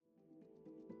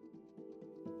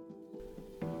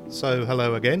So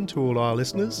hello again to all our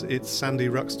listeners. It's Sandy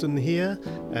Ruxton here,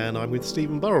 and I'm with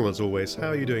Stephen Burrell as always. How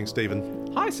are you doing, Stephen?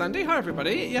 Hi Sandy, hi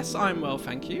everybody. Yes, I'm well,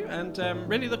 thank you, and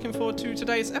really looking forward to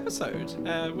today's episode.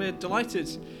 We're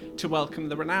delighted to welcome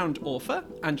the renowned author,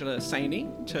 Angela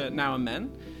Saini, to Now and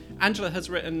Men. Angela has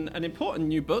written an important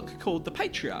new book called The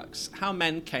Patriarchs, How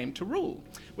Men Came to Rule,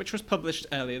 which was published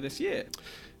earlier this year.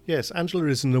 Yes, Angela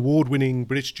is an award-winning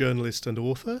British journalist and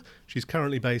author. She's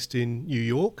currently based in New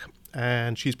York,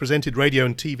 and she's presented radio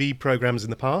and TV programmes in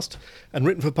the past and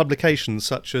written for publications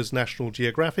such as National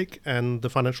Geographic and the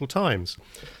Financial Times.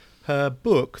 Her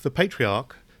book, The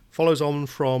Patriarch, follows on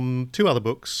from two other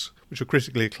books which are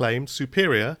critically acclaimed: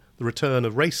 Superior, The Return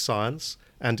of Race Science,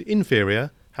 and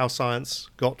Inferior, How Science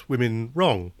Got Women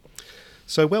Wrong.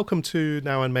 So welcome to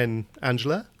Now and Men,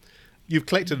 Angela. You've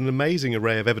collected an amazing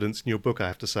array of evidence in your book, I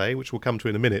have to say, which we'll come to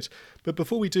in a minute. But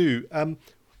before we do,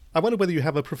 I wonder whether you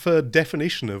have a preferred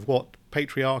definition of what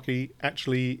patriarchy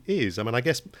actually is. I mean, I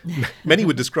guess many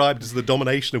would describe it as the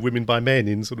domination of women by men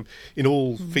in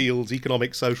all fields: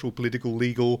 economic, social, political,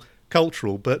 legal,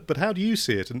 cultural. But how do you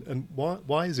see it, and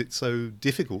why is it so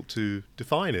difficult to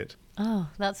define it? Oh,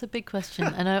 that's a big question,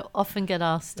 and I often get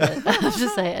asked it, I have to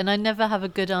say, and I never have a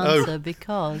good answer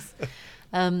because,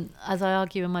 as I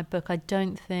argue in my book, I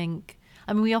don't think...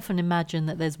 I mean, we often imagine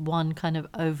that there's one kind of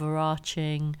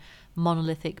overarching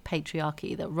monolithic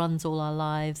patriarchy that runs all our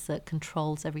lives, that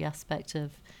controls every aspect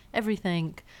of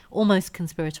everything, almost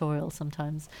conspiratorial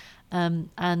sometimes.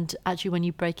 And actually, when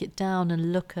you break it down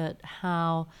and look at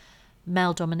how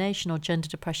male domination or gender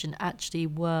depression actually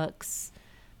works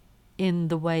in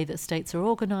the way that states are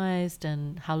organized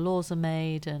and how laws are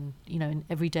made and, you know, in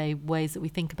everyday ways that we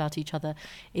think about each other,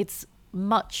 it's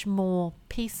much more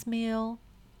piecemeal.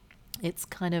 It's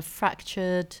kind of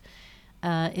fractured.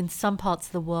 In some parts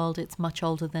of the world, it's much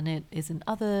older than it is in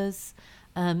others.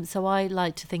 So I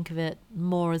like to think of it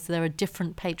more as there are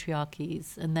different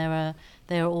patriarchies, and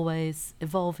they are always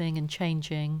evolving and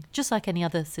changing, just like any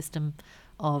other system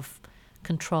of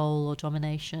control or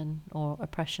domination or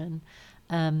oppression.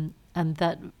 And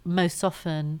that most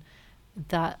often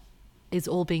that is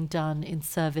all being done in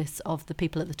service of the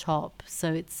people at the top.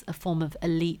 So it's a form of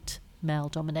elite male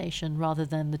domination rather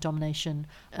than the domination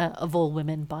of all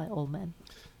women by all men.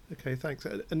 Okay, thanks.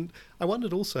 And I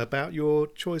wondered also about your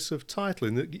choice of title,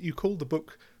 in that you called the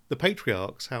book The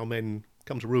Patriarchs, How Men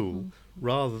Come to Rule,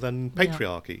 rather than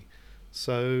Patriarchy. Yeah.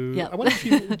 So I wonder if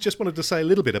you just wanted to say a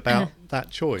little bit about that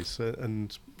choice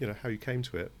and, you know, how you came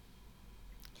to it.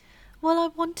 Well, I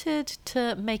wanted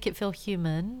to make it feel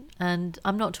human, and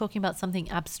I'm not talking about something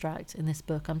abstract in this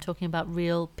book. I'm talking about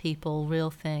real people,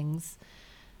 real things,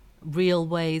 real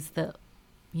ways that,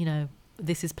 you know,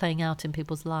 this is playing out in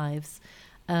people's lives.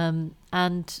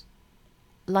 And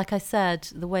like I said,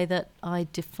 the way that I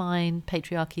define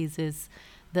patriarchies is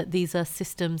that these are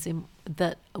systems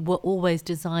that were always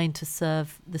designed to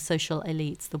serve the social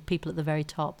elites, the people at the very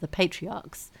top, the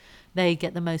patriarchs. They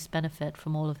get the most benefit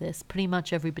from all of this. Pretty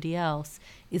much everybody else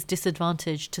is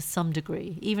disadvantaged to some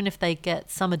degree, even if they get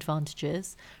some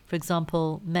advantages. For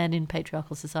example, men in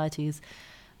patriarchal societies,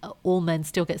 all men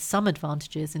still get some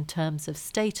advantages in terms of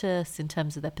status, in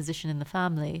terms of their position in the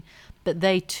family, but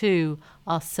they too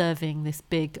are serving this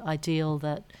big ideal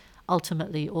that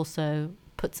ultimately also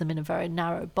puts them in a very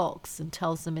narrow box and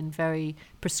tells them in very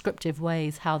prescriptive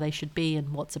ways how they should be and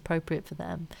what's appropriate for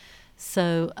them.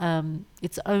 So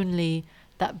it's only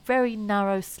that very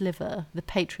narrow sliver, the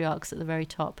patriarchs at the very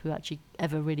top, who actually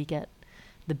ever really get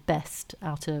the best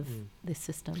out of this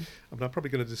system. I mean, I'm probably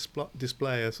going to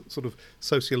display a sort of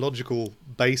sociological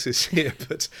basis here,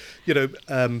 but, you know,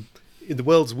 in the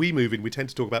worlds we move in, we tend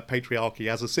to talk about patriarchy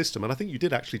as a system, and I think you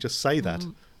did actually just say that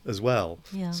as well.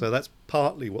 Yeah. So that's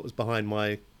partly what was behind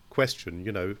my question,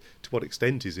 you know, to what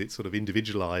extent is it sort of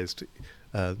individualized,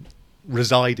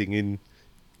 residing in,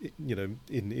 you know,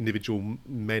 in individual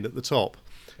men at the top,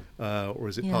 or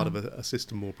is it part of a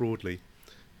system more broadly?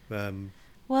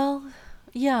 Well,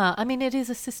 yeah, I mean, it is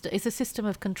a system. It's a system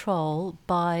of control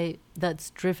that's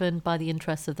driven by the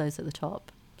interests of those at the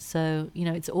top. So, you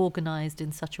know, it's organized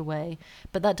in such a way,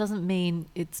 but that doesn't mean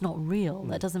it's not real.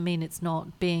 That doesn't mean it's not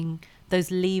those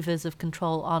levers of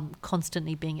control aren't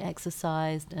constantly being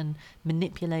exercised and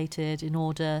manipulated in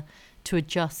order to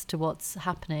adjust to what's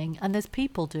happening. And there's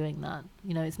people doing that.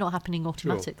 You know, it's not happening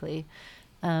automatically.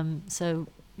 Sure. So,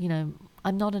 you know,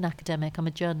 I'm not an academic, I'm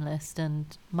a journalist,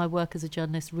 and my work as a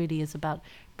journalist really is about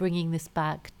bringing this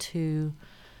back to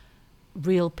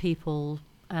real people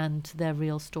and their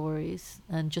real stories,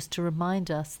 and just to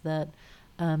remind us that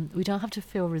we don't have to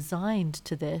feel resigned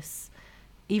to this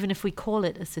even if we call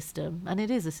it a system, and it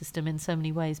is a system in so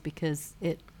many ways because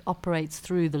it operates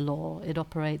through the law, it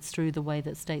operates through the way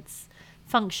that states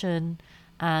function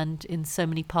and in so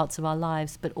many parts of our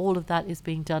lives, but all of that is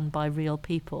being done by real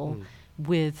people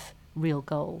with real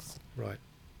goals. Right.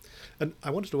 And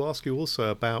I wanted to ask you also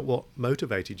about what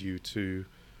motivated you to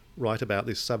write about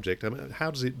this subject. I mean, how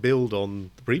does it build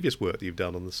on the previous work that you've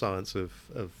done on the science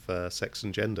of sex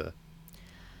and gender?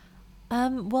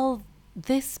 Well,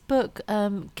 this book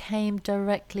came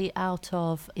directly out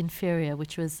of Inferior,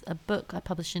 which was a book I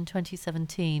published in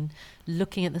 2017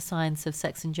 looking at the science of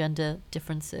sex and gender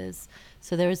differences.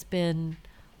 So there has been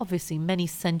obviously many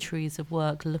centuries of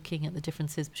work looking at the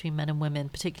differences between men and women,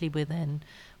 particularly within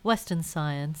Western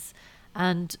science.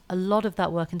 And a lot of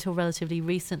that work until relatively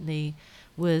recently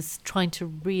was trying to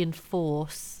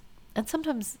reinforce, and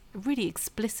sometimes really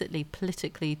explicitly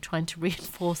politically trying to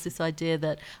reinforce, this idea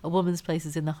that a woman's place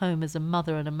is in the home as a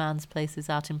mother and a man's place is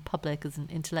out in public as an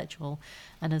intellectual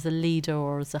and as a leader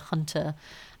or as a hunter.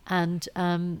 And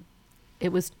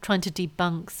it was trying to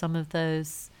debunk some of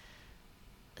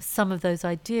those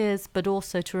ideas, but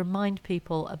also to remind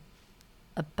people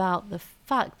about the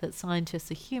fact that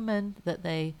scientists are human, that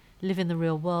they live in the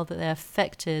real world, that they're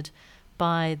affected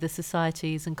by the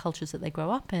societies and cultures that they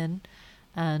grow up in,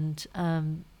 and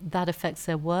that affects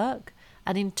their work.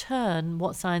 And in turn,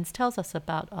 what science tells us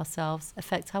about ourselves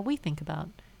affects how we think about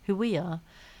who we are.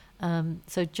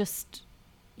 So just,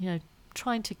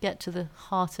 trying to get to the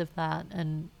heart of that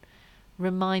and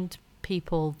remind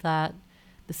people that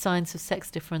the science of sex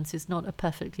difference is not a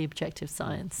perfectly objective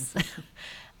science.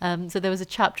 So there was a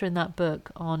chapter in that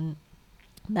book on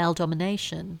male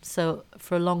domination. So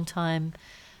for a long time,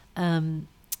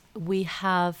 we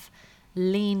have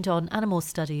leaned on animal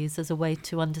studies as a way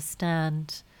to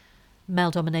understand male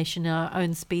domination in our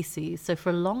own species. So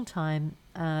for a long time,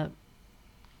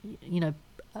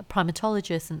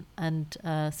 primatologists and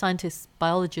scientists,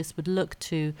 biologists would look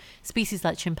to species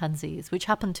like chimpanzees, which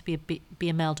happen to be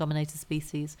a male-dominated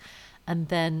species, and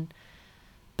then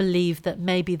believe that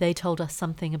maybe they told us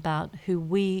something about who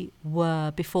we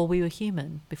were before we were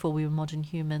human, before we were modern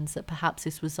humans, that perhaps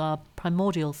this was our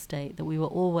primordial state, that we were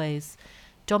always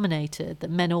dominated, that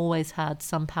men always had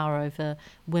some power over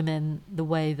women the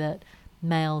way that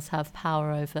males have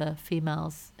power over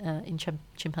females in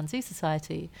chimpanzee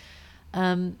society.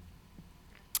 And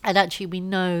actually we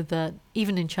know that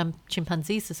even in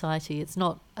chimpanzee society, it's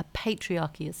not a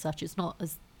patriarchy as such. It's not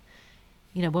as,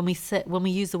 when we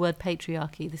use the word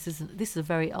patriarchy, this is a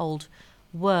very old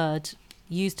word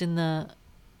used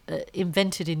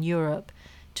invented in Europe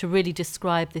to really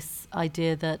describe this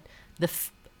idea that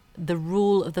the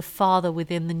rule of the father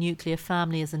within the nuclear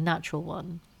family is a natural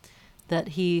one, that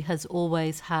he has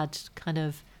always had kind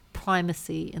of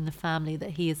primacy in the family,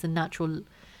 that he is a natural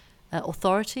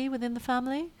authority within the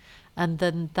family, and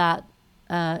then that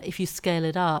if you scale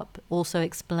it up, also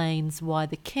explains why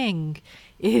the king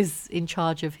is in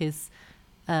charge of his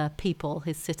people,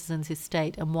 his citizens, his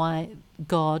state, and why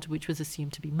God, which was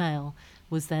assumed to be male,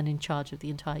 was then in charge of the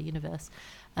entire universe.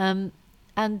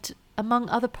 And among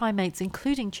other primates,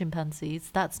 including chimpanzees,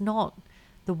 that's not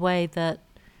the way that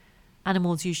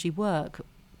animals usually work.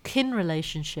 Kin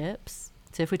relationships,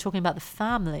 so if we're talking about the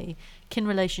family, kin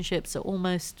relationships are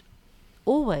almost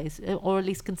always, or at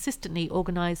least consistently,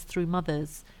 organized through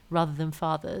mothers rather than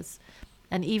fathers.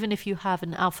 And even if you have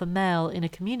an alpha male in a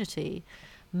community,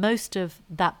 most of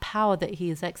that power that he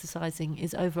is exercising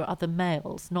is over other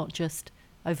males, not just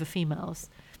over females.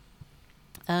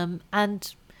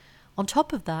 And on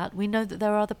top of that, we know that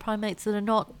there are other primates that are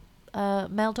not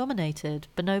male-dominated.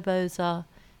 Bonobos are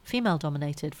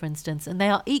female-dominated, for instance, and they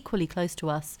are equally close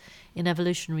to us in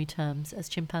evolutionary terms as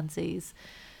chimpanzees.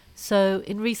 So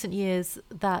in recent years,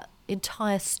 that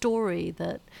entire story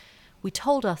that we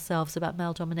told ourselves about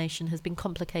male domination has been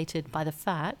complicated by the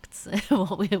facts,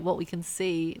 what we can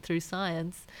see through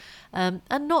science, and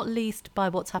not least by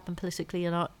what's happened politically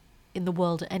in the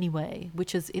world anyway,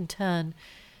 which has in turn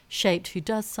shaped who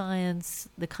does science,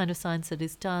 the kind of science that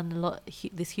is done,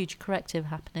 this huge corrective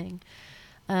happening.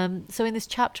 So in this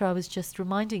chapter, I was just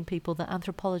reminding people that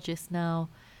anthropologists now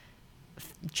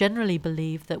generally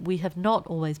believe that we have not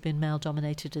always been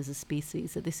male-dominated as a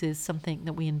species, that this is something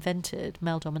that we invented.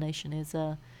 Male domination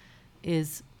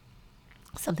is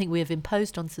something we have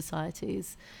imposed on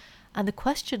societies. And the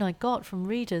question I got from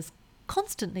readers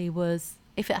constantly was,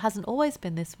 if it hasn't always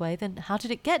been this way, then how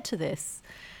did it get to this?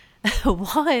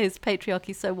 Why is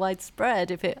patriarchy so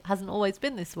widespread if it hasn't always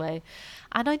been this way?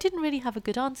 And I didn't really have a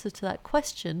good answer to that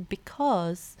question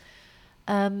because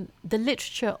the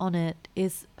literature on it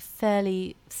is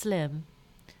fairly slim.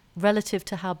 relative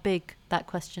to how big that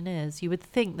question is. You would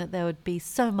think that there would be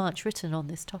so much written on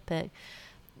this topic.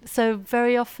 So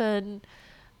very often,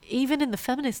 even in the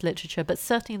feminist literature, but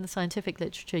certainly in the scientific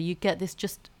literature, you get this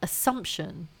just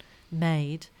assumption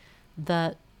made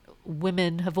that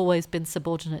women have always been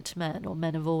subordinate to men, or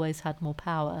men have always had more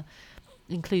power,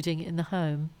 including in the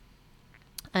home.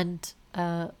 And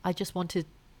I just wanted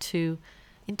to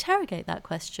interrogate that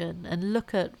question and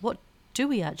look at, what do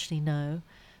we actually know?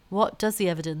 What does the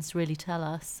evidence really tell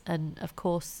us? And of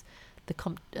course,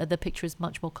 the picture is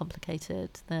much more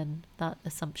complicated than that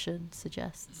assumption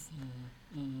suggests.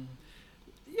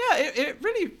 Yeah, it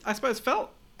really, I suppose,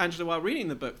 felt, Angela, while reading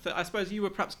the book, that I suppose you were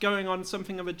perhaps going on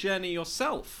something of a journey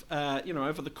yourself,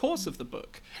 over the course of the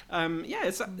book.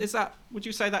 Is that, would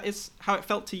you say that is how it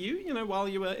felt to you, while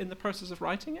you were in the process of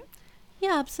writing it?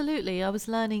 Yeah, absolutely. I was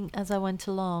learning as I went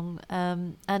along,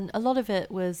 and a lot of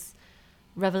it was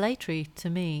revelatory to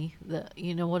me, that,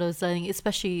 what I was learning,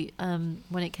 especially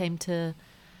when it came to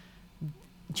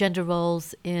gender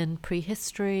roles in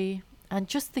prehistory, and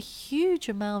just the huge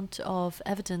amount of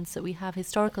evidence that we have,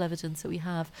 historical evidence that we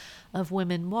have, of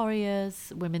women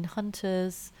warriors, women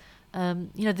hunters.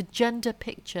 The gender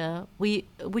picture,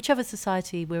 whichever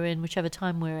society we're in, whichever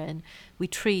time we're in, we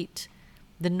treat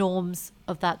the norms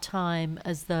of that time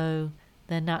as though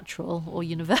they're natural or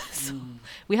universal.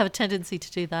 We have a tendency to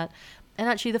do that. And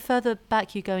actually, the further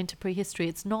back you go into prehistory,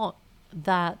 it's not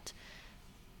that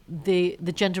the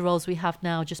gender roles we have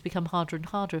now just become harder and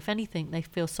harder. If anything, they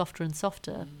feel softer and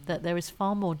softer, that there is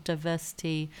far more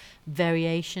diversity,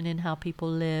 variation in how people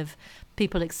live,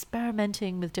 people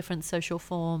experimenting with different social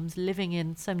forms, living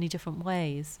in so many different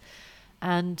ways.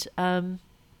 And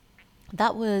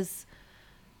that was,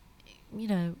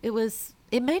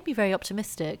 it made me very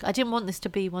optimistic. I didn't want this to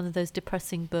be one of those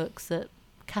depressing books that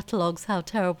catalogues how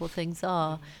terrible things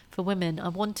are for women. I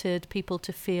wanted people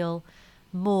to feel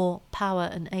more power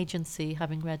and agency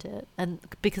having read it, and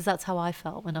because that's how I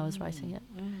felt when I was writing it.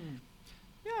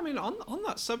 Yeah, I mean, on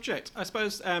that subject, I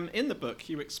suppose in the book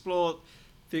you explore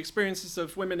the experiences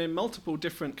of women in multiple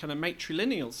different kind of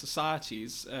matrilineal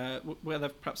societies, where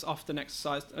they've perhaps often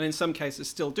exercised, and in some cases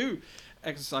still do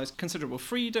exercise, considerable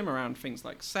freedom around things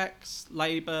like sex,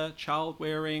 labour,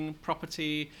 child-rearing,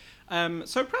 property.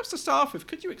 So perhaps to start off with,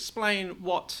 could you explain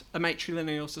what a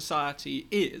matrilineal society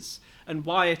is, and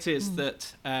why it is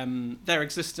that their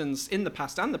existence in the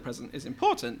past and the present is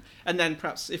important? And then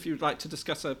perhaps if you'd like to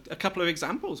discuss a couple of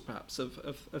examples perhaps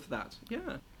of that.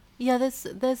 Yeah,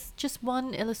 there's just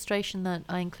one illustration that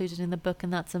I included in the book,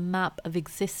 and that's a map of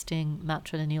existing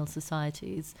matrilineal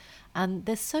societies. And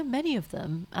there's so many of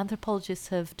them. Anthropologists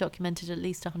have documented at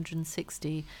least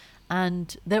 160,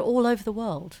 and they're all over the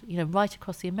world, right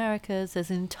across the Americas.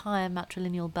 There's an entire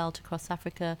matrilineal belt across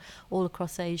Africa, all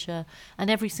across Asia,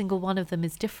 and every single one of them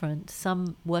is different.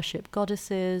 Some worship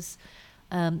goddesses,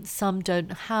 some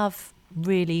don't have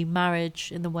really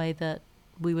marriage in the way that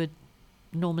we would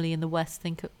normally in the West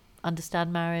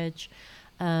understand marriage.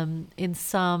 In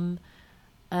some,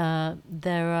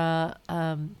 there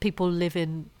are people live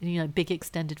in big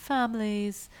extended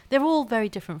families. They're all very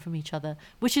different from each other,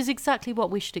 which is exactly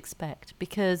what we should expect,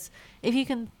 because if you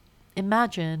can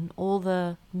imagine all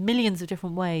the millions of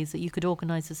different ways that you could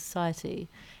organize a society,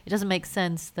 it doesn't make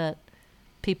sense that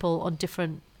people on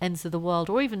different ends of the world,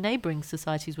 or even neighboring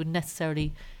societies, would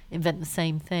necessarily invent the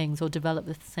same things or develop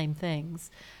the same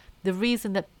things. The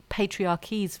reason that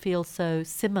patriarchies feel so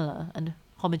similar and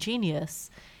homogeneous,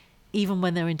 even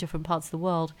when they're in different parts of the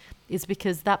world, is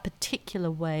because that particular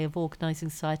way of organizing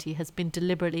society has been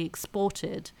deliberately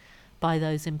exported by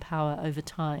those in power over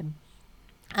time,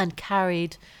 and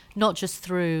carried not just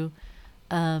through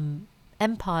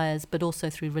empires, but also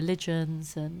through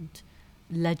religions and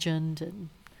legend and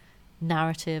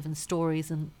narrative and stories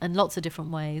and lots of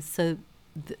different ways. So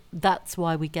that's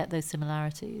why we get those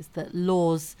similarities, that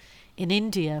laws in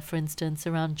India, for instance,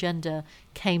 around gender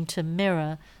came to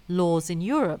mirror laws in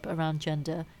Europe around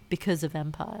gender because of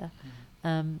empire.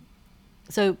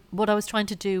 So what I was trying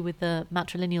to do with the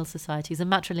matrilineal societies,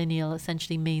 and matrilineal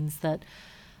essentially means that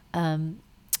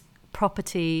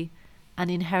property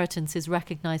and inheritance is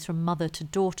recognized from mother to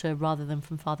daughter rather than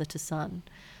from father to son.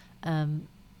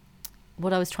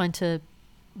 What I was trying to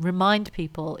remind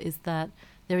people is that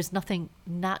there is nothing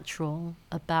natural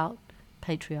about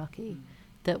patriarchy,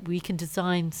 that we can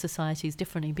design societies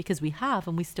differently, because we have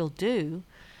and we still do.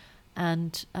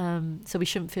 And so we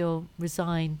shouldn't feel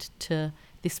resigned to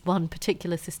this one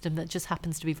particular system that just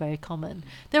happens to be very common.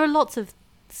 There are lots of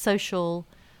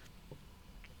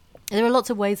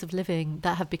ways of living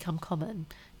that have become common.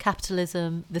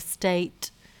 Capitalism, the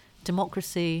state,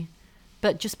 democracy.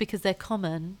 But just because they're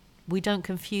common, we don't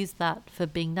confuse that for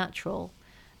being natural.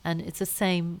 And it's the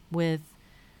same with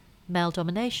male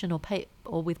domination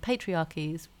or with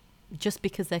patriarchies. Just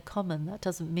because they're common, that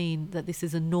doesn't mean that this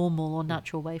is a normal or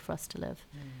natural way for us to live.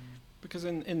 Because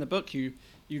in the book you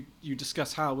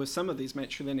discuss how with some of these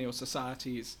matrilineal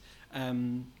societies,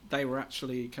 they were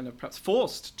actually kind of perhaps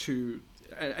forced to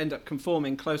end up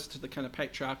conforming closer to the kind of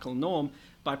patriarchal norm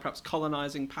by perhaps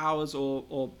colonizing powers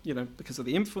or because of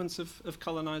the influence of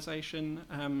colonization.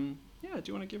 Do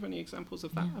you want to give any examples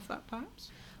of that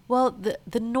perhaps? Well,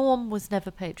 the norm was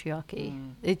never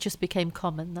patriarchy. It just became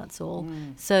common, that's all.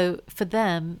 So for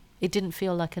them, it didn't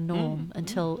feel like a norm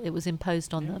until it was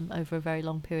imposed on them over a very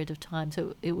long period of time.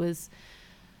 So it was,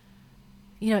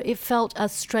 it felt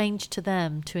as strange to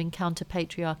them to encounter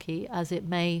patriarchy as it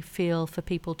may feel for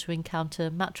people to encounter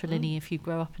matrilineal if you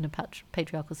grow up in a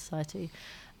patriarchal society.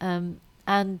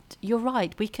 And you're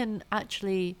right, we can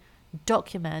actually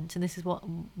document, and this is what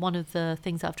one of the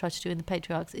things that I've tried to do in the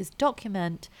Patriarchs, is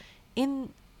document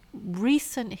in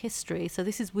recent history, so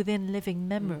this is within living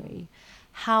memory,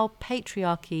 how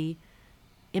patriarchy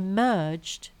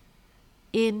emerged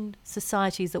in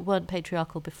societies that weren't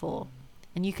patriarchal before.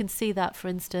 And you can see that, for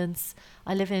instance,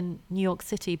 I live in New York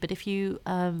City, but if you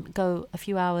go a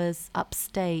few hours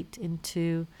upstate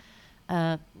into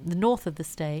the north of the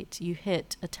state, you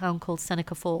hit a town called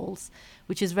Seneca Falls,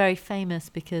 which is very famous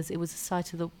because it was the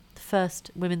site of the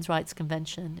first Women's Rights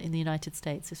Convention in the United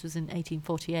States. This was in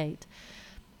 1848.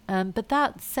 But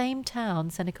that same town,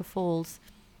 Seneca Falls,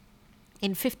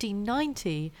 in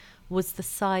 1590 was the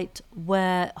site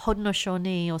where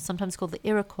Haudenosaunee, or sometimes called the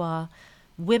Iroquois,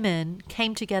 women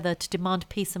came together to demand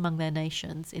peace among their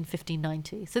nations in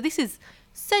 1590. So this is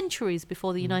centuries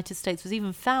before the United States was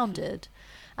even founded.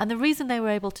 And the reason they were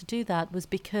able to do that was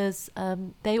because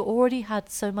they already had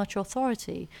so much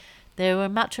authority. They were a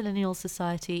matrilineal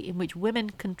society in which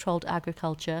women controlled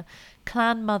agriculture,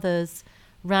 clan mothers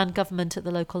ran government at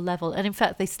the local level, and in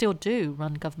fact they still do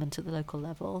run government at the local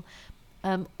level.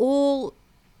 All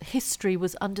history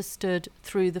was understood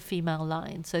through the female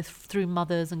line, so through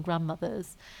mothers and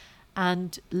grandmothers,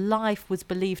 and life was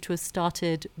believed to have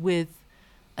started with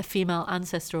a female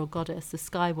ancestor or goddess, the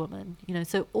sky woman.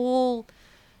 So all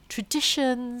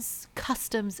traditions,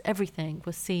 customs, everything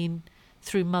was seen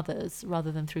through mothers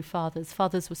rather than through fathers.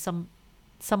 Fathers were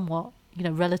somewhat,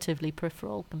 relatively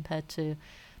peripheral compared to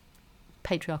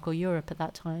patriarchal Europe at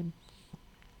that time.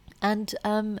 And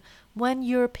when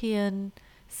European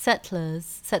settler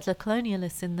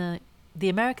colonialists in the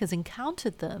Americas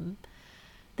encountered them,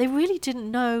 they really didn't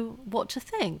know what to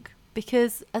think,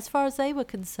 because as far as they were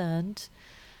concerned,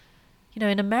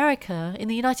 in America, in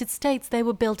the United States, they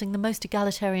were building the most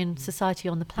egalitarian society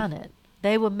on the planet.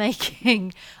 They were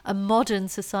making a modern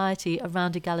society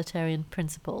around egalitarian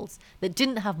principles that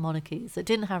didn't have monarchies, that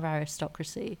didn't have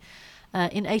aristocracy.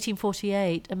 In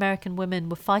 1848, American women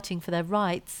were fighting for their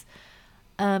rights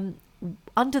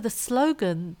under the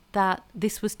slogan that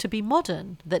this was to be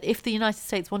modern, that if the United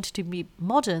States wanted to be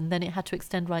modern, then it had to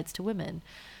extend rights to women.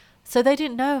 So they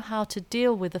didn't know how to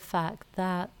deal with the fact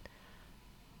that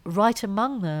right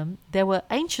among them, there were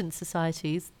ancient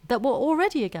societies that were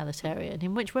already egalitarian,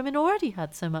 in which women already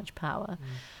had so much power.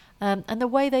 And the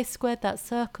way they squared that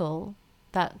circle,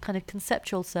 that kind of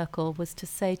conceptual circle, was to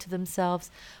say to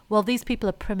themselves, well, these people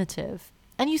are primitive.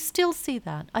 And you still see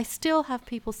that. I still have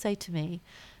people say to me,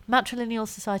 matrilineal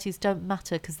societies don't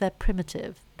matter because they're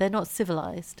primitive. They're not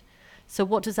civilized. So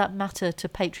what does that matter to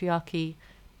patriarchy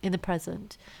in the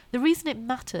present? The reason it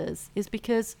matters is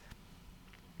because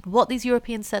what these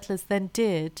European settlers then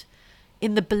did,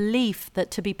 in the belief that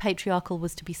to be patriarchal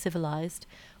was to be civilized,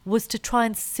 was to try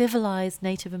and civilize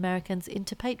Native Americans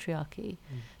into patriarchy.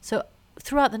 So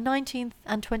throughout the 19th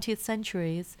and 20th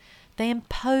centuries, they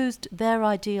imposed their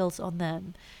ideals on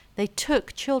them. They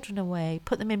took children away,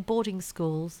 put them in boarding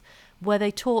schools where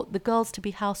they taught the girls to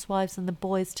be housewives and the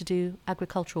boys to do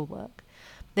agricultural work.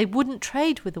 They wouldn't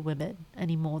trade with the women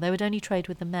anymore. They would only trade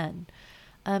with the men.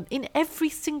 In every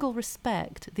single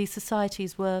respect, these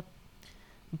societies were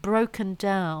broken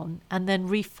down and then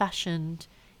refashioned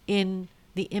in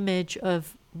the image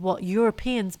of what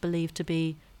Europeans believed to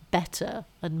be better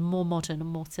and more modern and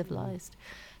more civilized.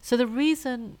 So the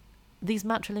reason these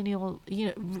matrilineal,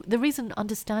 the reason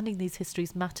understanding these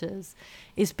histories matters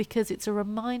is because it's a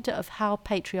reminder of how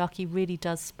patriarchy really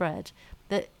does spread.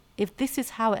 That if this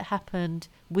is how it happened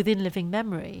within living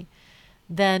memory,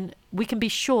 then we can be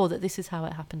sure that this is how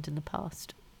it happened in the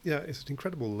past. Yeah, it's an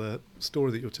incredible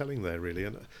story that you're telling there, really.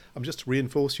 And just to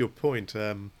reinforce your point,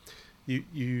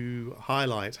 you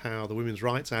highlight how the women's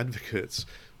rights advocates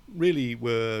really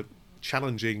were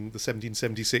challenging the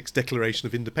 1776 Declaration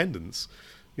of Independence.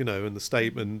 and the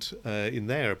statement in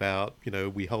there about,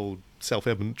 we hold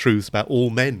self-evident truths about all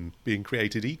men being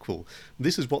created equal.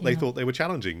 This is what they thought they were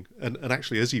challenging. And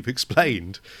actually, as you've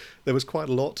explained, there was quite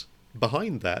a lot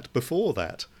behind that, before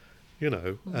that,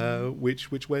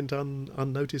 which went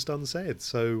unnoticed, unsaid.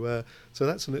 So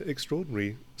that's an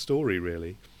extraordinary story,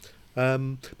 really.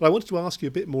 But I wanted to ask you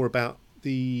a bit more about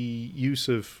the use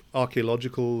of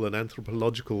archaeological and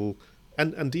anthropological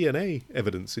and DNA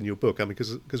evidence in your book. I mean,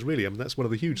 because really, that's one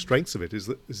of the huge strengths of it, is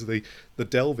the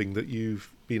delving that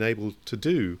you've been able to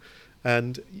do.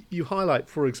 And you highlight,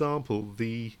 for example,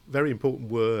 the very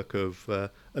important work of a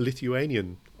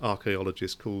Lithuanian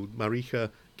archaeologist called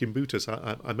Marija Gimbutas.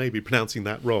 I may be pronouncing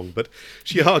that wrong, but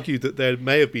she argued that there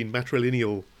may have been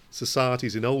matrilineal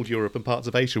societies in old Europe and parts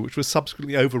of Asia which were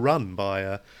subsequently overrun by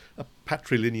a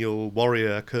patrilineal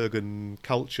warrior Kurgan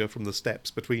culture from the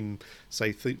steppes between,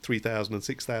 say, 3,000 and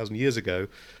 6,000 years ago.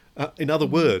 In other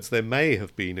words, there may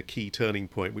have been a key turning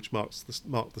point which marked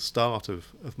the start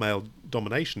of male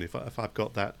domination, if I've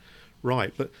got that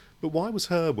right. But why was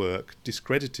her work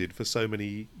discredited for so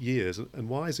many years, and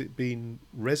why has it been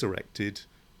resurrected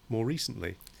more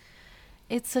recently?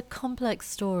 It's a complex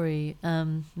story,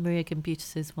 Maria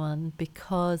Gimbutas' one,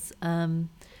 because...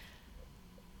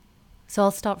 So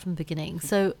I'll start from the beginning.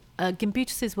 So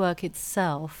Gimbutas' work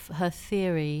itself, her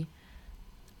theory,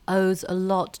 owes a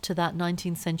lot to that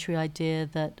 19th century idea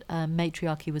that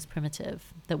matriarchy was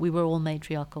primitive, that we were all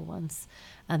matriarchal once,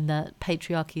 and that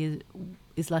patriarchy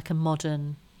is like a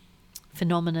modern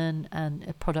phenomenon and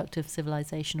a product of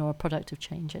civilization, or a product of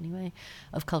change anyway,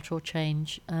 of cultural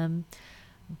change.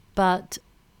 But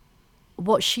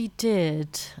what she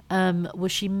did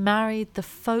was she married the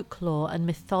folklore and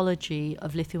mythology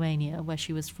of Lithuania, where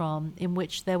she was from, in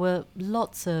which there are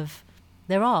lots of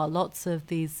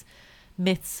these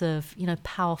myths of,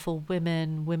 powerful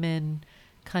women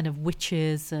kind of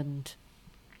witches and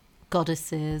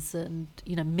goddesses and,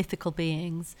 mythical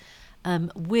beings,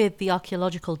 with the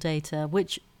archaeological data,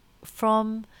 which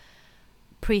from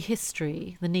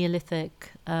prehistory, the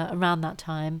Neolithic, around that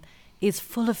time, is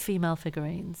full of female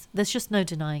figurines. There's just no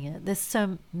denying it. There's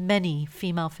so many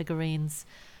female figurines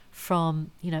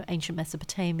from, ancient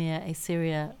Mesopotamia,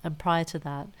 Assyria, and prior to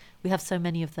that. We have so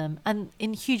many of them, and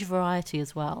in huge variety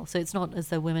as well. So it's not as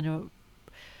though women are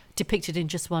depicted in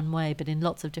just one way, but in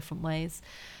lots of different ways.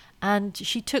 And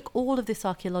she took all of this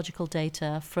archaeological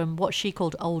data from what she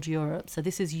called Old Europe. So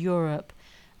this is Europe,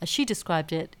 as she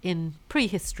described it, in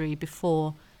prehistory,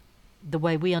 before the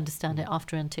way we understand it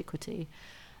after antiquity.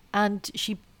 And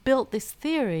she built this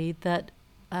theory that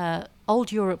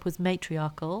old Europe was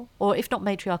matriarchal, or if not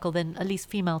matriarchal, then at least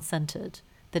female-centered,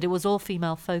 that it was all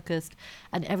female-focused,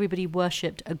 and everybody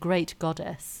worshipped a great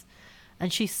goddess.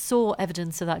 And she saw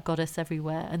evidence of that goddess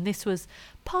everywhere. And this was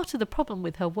part of the problem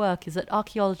with her work, is that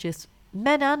archaeologists,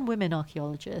 men and women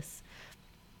archaeologists,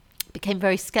 became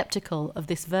very skeptical of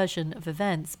this version of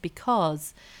events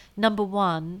because, number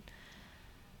one,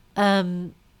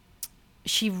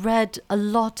 she read a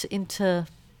lot into...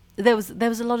 There was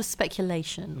a lot of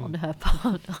speculation on her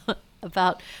part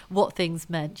about what things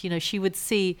meant. She would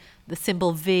see the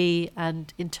symbol V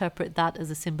and interpret that as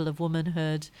a symbol of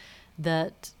womanhood,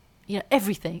 that...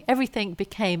 everything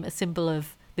became a symbol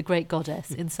of the great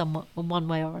goddess in one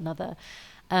way or another.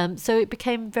 So it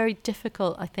became very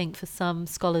difficult, I think, for some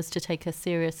scholars to take her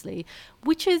seriously,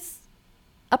 which is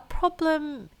a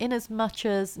problem in as much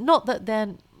as, not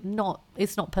that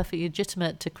it's not perfectly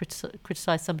legitimate to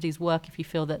criticize somebody's work if you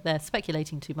feel that they're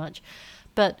speculating too much,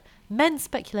 but men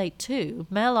speculate too.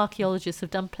 Male archaeologists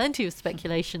have done plenty of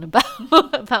speculation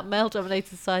about male-dominated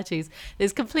societies.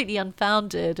 It's completely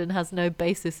unfounded and has no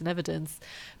basis in evidence.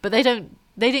 But they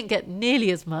didn't get nearly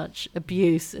as much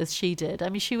abuse as she did. I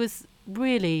mean, she was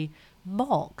really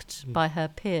mocked by her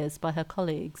peers, by her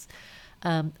colleagues,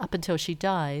 up until she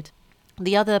died.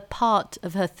 The other part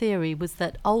of her theory was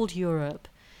that old Europe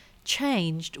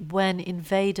changed when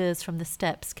invaders from the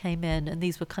steppes came in, and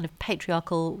these were kind of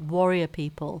patriarchal warrior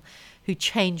people who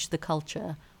changed the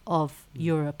culture of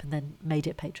Europe and then made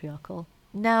it patriarchal.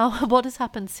 Now, what has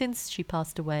happened since she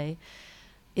passed away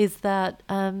is that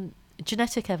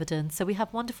genetic evidence, so we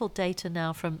have wonderful data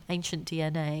now from ancient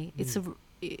DNA.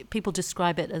 People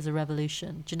describe it as a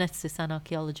revolution, geneticists and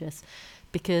archaeologists,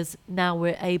 because now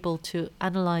we're able to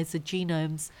analyze the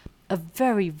genomes of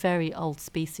very, very old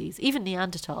species, even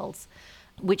Neanderthals,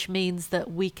 which means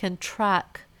that we can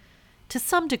track, to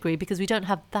some degree, because we don't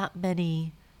have that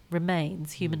many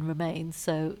remains, human remains.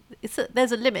 So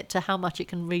there's a limit to how much it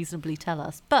can reasonably tell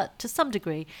us. But to some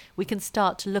degree, we can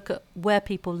start to look at where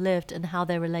people lived and how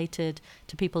they're related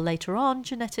to people later on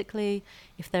genetically,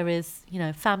 if there is,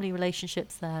 family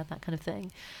relationships there, that kind of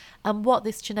thing. And what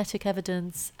this genetic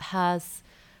evidence has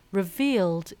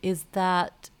revealed is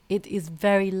that it is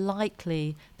very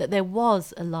likely that there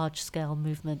was a large-scale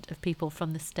movement of people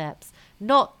from the steppes,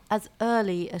 not as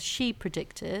early as she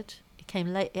predicted.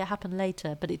 It happened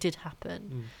later, but it did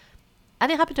happen.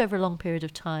 And it happened over a long period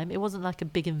of time. It wasn't like a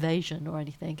big invasion or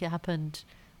anything. It happened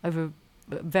over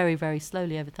very, very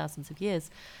slowly over thousands of years.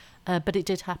 But it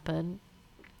did happen.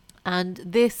 And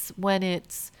this, when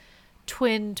it's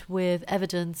twinned with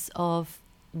evidence of,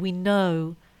 we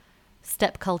know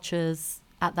steppe cultures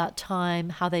at that time,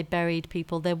 how they buried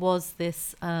people. There was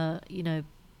this,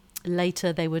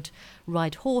 later they would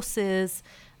ride horses.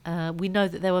 We know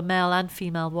that there were male and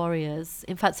female warriors.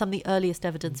 In fact, some of the earliest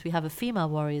evidence we have of female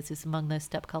warriors is among those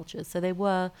steppe cultures. So they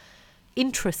were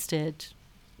interested,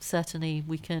 certainly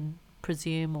we can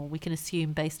presume, or we can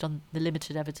assume based on the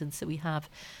limited evidence that we have,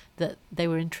 that they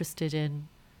were interested in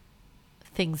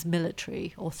things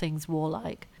military or things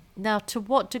warlike. Now, to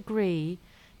what degree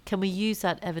can we use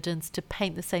that evidence to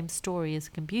paint the same story as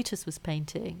Gimbutas was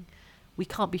painting? We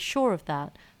can't be sure of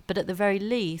that, but at the very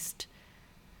least,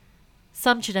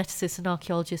 some geneticists and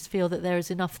archaeologists feel that there is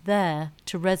enough there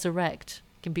to resurrect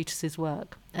Gimbutas's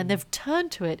work, and they've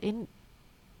turned to it in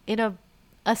a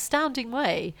astounding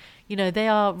way. They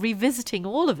are revisiting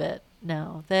all of it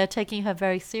now. They're taking her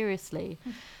very seriously.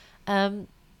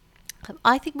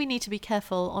 I think we need to be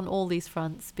careful on all these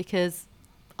fronts, because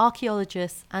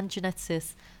archaeologists and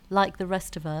geneticists, like the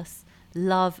rest of us,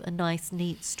 love a nice,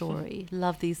 neat story,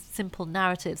 love these simple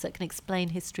narratives that can explain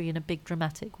history in a big,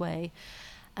 dramatic way.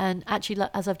 And actually,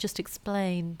 as I've just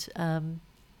explained,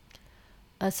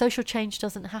 social change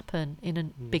doesn't happen in a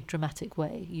big, dramatic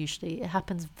way, usually. It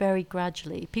happens very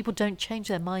gradually. People don't change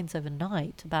their minds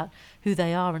overnight about who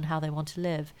they are and how they want to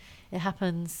live. It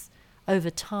happens over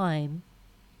time.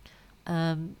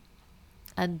 And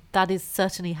that is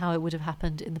certainly how it would have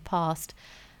happened in the past.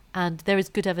 And there is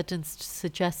good evidence to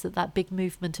suggest that big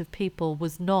movement of people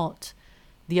was not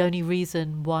the only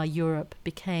reason why Europe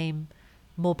became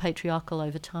more patriarchal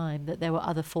over time, that there were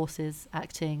other forces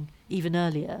acting even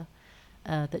earlier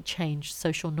that changed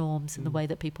social norms and the way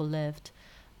that people lived.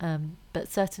 But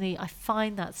certainly I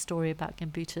find that story about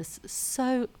Gimbutas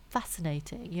so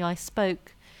fascinating. I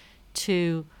spoke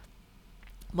to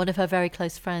one of her very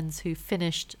close friends who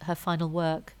finished her final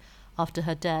work after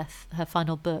her death, her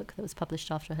final book that was published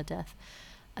after her death.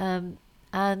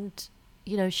 And,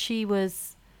 she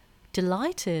was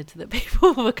delighted that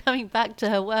people were coming back to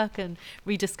her work and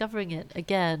rediscovering it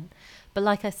again. But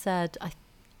like I said,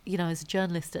 as a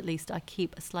journalist at least, I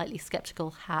keep a slightly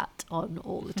skeptical hat on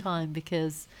all the time,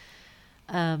 because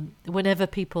whenever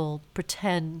people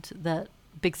pretend that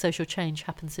big social change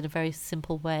happens in a very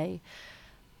simple way,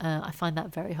 I find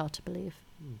that very hard to believe.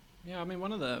 Yeah, I mean,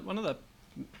 one of the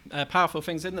powerful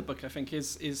things in the book, I think,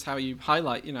 is how you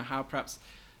highlight, how perhaps,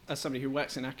 as somebody who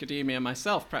works in academia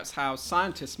myself, perhaps how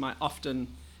scientists might often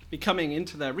be coming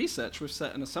into their research with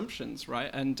certain assumptions,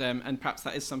 right? And perhaps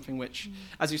that is something which,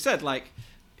 as you said, like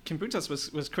Gimbutas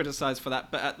was criticized for that,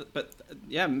 but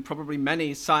probably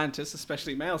many scientists,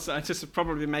 especially male scientists, have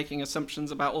probably been making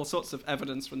assumptions about all sorts of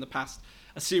evidence from the past,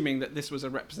 assuming that this was a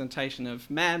representation of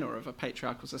men or of a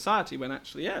patriarchal society, when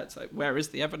actually, it's like, where is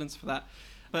the evidence for that?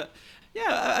 But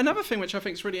another thing which I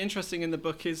think is really interesting in the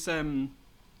book is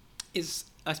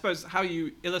I suppose how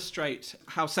you illustrate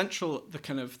how central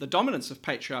the dominance of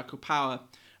patriarchal power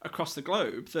across the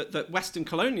globe, that Western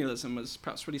colonialism was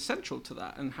perhaps really central to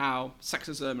that, and how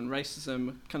sexism and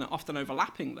racism kind of often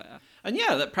overlapping there. And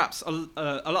that perhaps a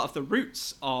lot of the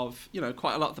roots of,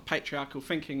 quite a lot of the patriarchal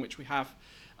thinking which we have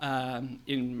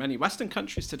in many Western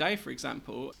countries today, for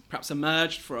example, perhaps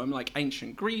emerged from like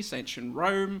ancient Greece, ancient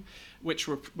Rome, which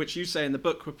you say in the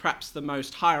book were perhaps the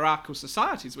most hierarchical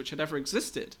societies which had ever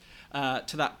existed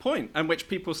to that point, and which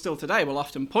people still today will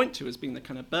often point to as being the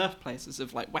kind of birthplaces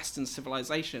of like Western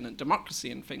civilization and democracy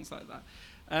and things like that.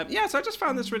 So I just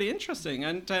found this really interesting.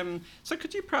 And so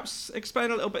could you perhaps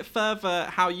explain a little bit further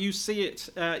how you see it,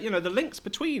 the links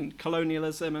between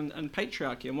colonialism and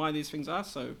patriarchy, and why these things are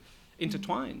so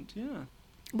intertwined?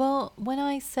 Well, when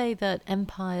I say that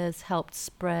empires helped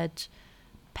spread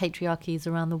patriarchies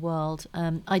around the world,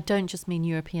 I don't just mean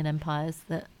European empires,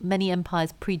 that many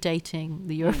empires predating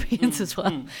the Europeans as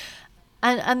well.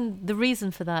 And the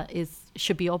reason for that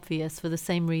should be obvious, for the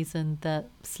same reason that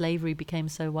slavery became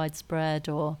so widespread,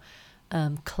 or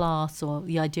class or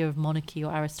the idea of monarchy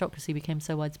or aristocracy became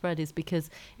so widespread is because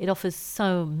it offers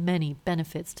so many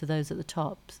benefits to those at the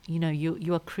top.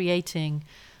 You are creating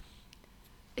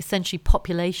essentially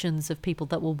populations of people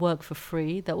that will work for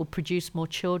free, that will produce more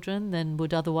children than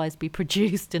would otherwise be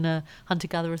produced in a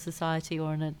hunter-gatherer society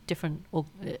or in a different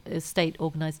state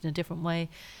organized in a different way.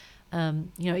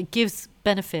 It gives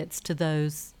benefits to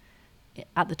those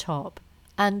at the top.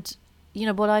 And,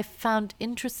 what I found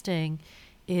interesting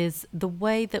is the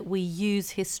way that we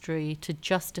use history to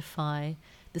justify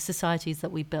the societies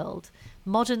that we build.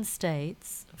 Modern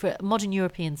states, for modern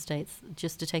European states,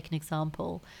 just to take an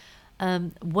example,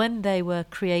 when they were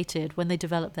created, when they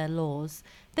developed their laws,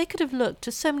 they could have looked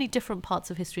to so many different parts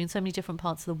of history and so many different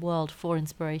parts of the world for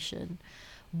inspiration.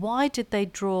 Why did they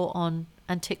draw on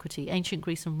antiquity, ancient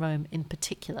Greece and Rome in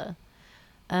particular?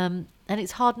 And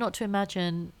it's hard not to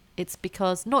imagine it's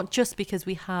because, not just because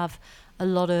we have a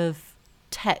lot of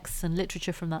texts and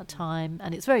literature from that time,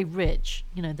 and it's very rich,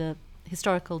 the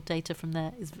historical data from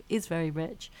there is very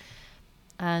rich.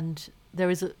 And there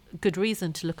is a good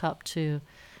reason to look up to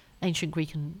ancient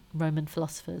Greek and Roman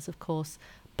philosophers, of course.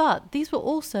 But these were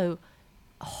also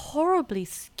horribly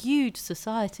skewed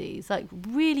societies, like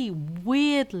really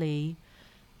weirdly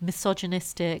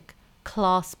misogynistic,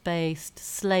 class-based,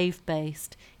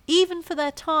 slave-based, even for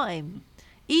their time,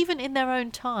 even in their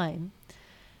own time.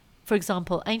 For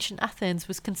example, ancient Athens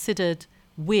was considered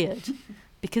weird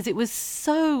because it was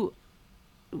so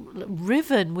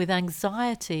riven with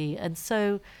anxiety, and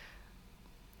so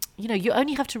you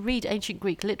only have to read ancient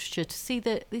Greek literature to see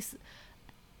that this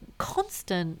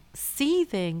constant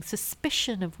seething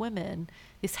suspicion of women,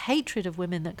 this hatred of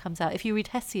women that comes out. If you read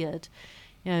Hesiod,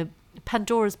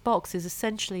 Pandora's box is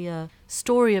essentially a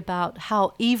story about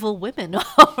how evil women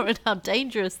are and how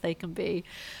dangerous they can be.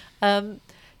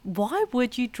 Why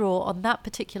would you draw on that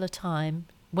particular time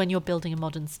when you're building a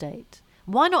modern state?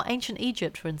 Why not ancient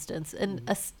Egypt, for instance, and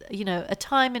a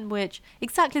time in which,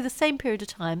 exactly the same period of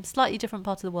time, slightly different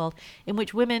part of the world, in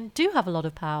which women do have a lot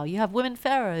of power. You have women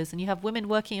pharaohs, and you have women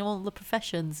working in all the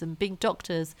professions and being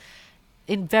doctors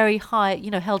in very high,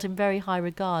 held in very high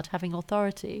regard, having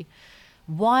authority.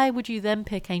 Why would you then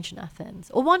pick ancient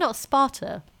Athens? Or why not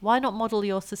Sparta? Why not model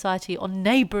your society on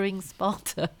neighboring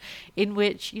Sparta, in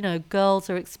which, girls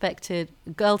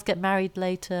get married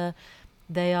later,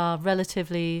 they are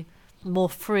relatively more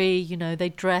free, they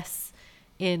dress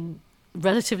in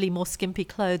relatively more skimpy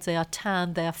clothes, they are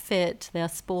tanned, they are fit, they are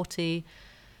sporty.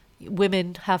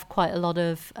 Women have quite a lot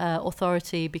of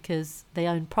authority because they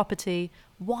own property.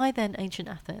 Why then ancient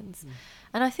Athens?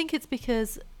 And I think it's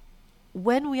because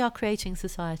when we are creating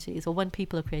societies, or when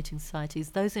people are creating societies,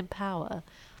 those in power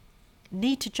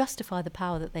need to justify the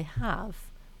power that they have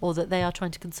or that they are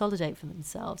trying to consolidate for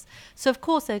themselves. So of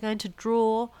course they're going to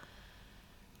draw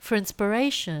for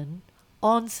inspiration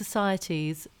on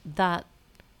societies that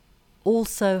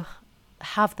also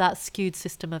have that skewed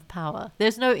system of power.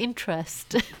 There's no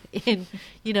interest in,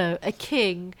 a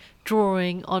king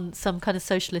drawing on some kind of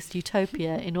socialist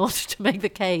utopia in order to make the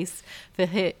case for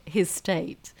his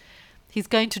state. He's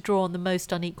going to draw on the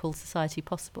most unequal society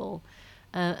possible.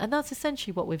 And that's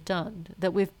essentially what we've done,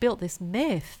 that we've built this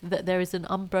myth that there is an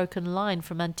unbroken line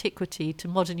from antiquity to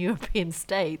modern European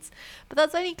states. But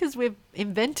that's only because we've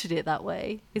invented it that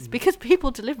way. It's because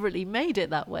people deliberately made it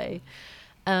that way.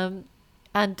 And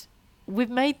we've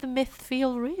made the myth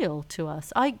feel real to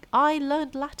us. I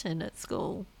learned Latin at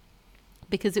school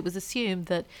because it was assumed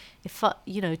that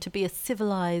to be a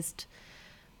civilized,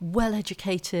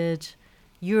 well-educated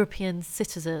European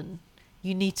citizen,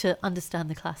 you need to understand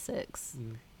the classics.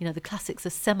 The classics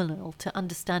are seminal to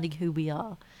understanding who we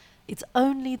are. It's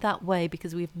only that way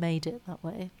because we've made it that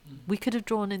way. We could have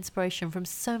drawn inspiration from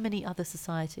so many other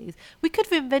societies. We could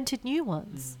have invented new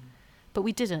ones, but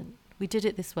we didn't. We did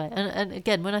it this way. And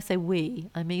again, when I say we,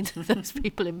 I mean those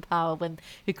people in power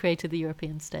who created the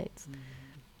European states.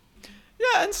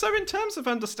 Yeah, and so in terms of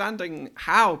understanding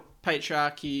how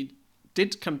patriarchy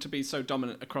did come to be so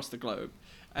dominant across the globe,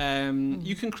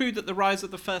 you conclude that the rise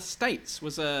of the first states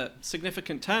was a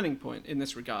significant turning point in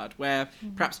this regard, where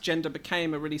perhaps gender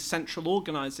became a really central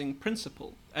organising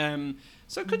principle.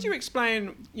 So could you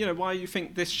explain, why you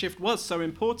think this shift was so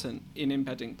important in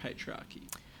embedding patriarchy?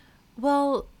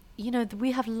 Well,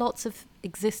 we have lots of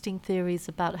existing theories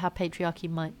about how patriarchy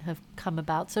might have come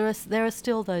about. So there are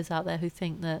still those out there who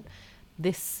think that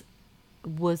this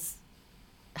was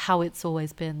how it's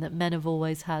always been, that men have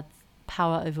always had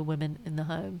power over women in the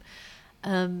home.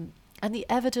 And the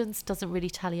evidence doesn't really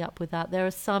tally up with that. There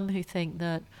are some who think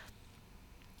that,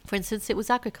 for instance, it was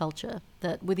agriculture,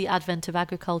 that with the advent of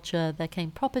agriculture, there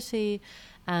came property,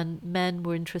 and men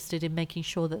were interested in making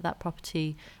sure that that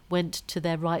property went to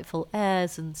their rightful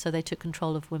heirs, and so they took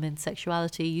control of women's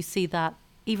sexuality. You see that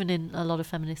even in a lot of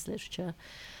feminist literature.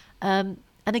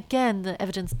 And again, the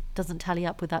evidence doesn't tally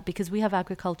up with that, because we have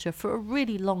agriculture for a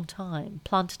really long time,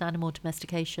 plant and animal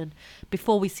domestication,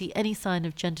 before we see any sign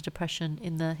of gender depression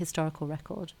in the historical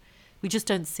record. We just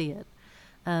don't see it.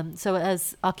 So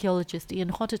as archaeologist Ian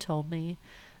Hodder told me,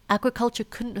 agriculture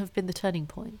couldn't have been the turning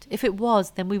point. If it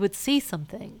was, then we would see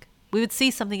something. We would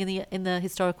see something in the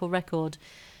historical record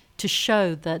to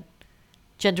show that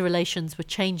gender relations were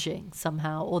changing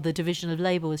somehow, or the division of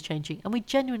labour was changing. And we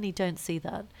genuinely don't see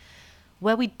that.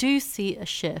 Where we do see a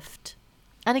shift,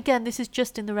 and again, this is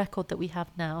just in the record that we have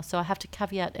now, so I have to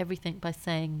caveat everything by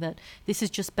saying that this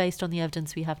is just based on the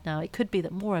evidence we have now. It could be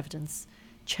that more evidence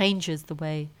changes the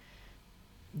way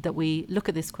that we look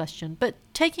at this question, but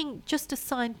taking just a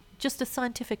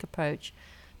scientific approach,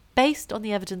 based on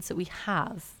the evidence that we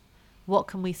have, what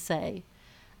can we say?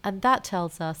 And that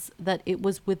tells us that it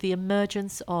was with the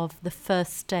emergence of the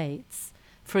first states,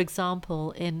 for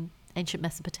example, in ancient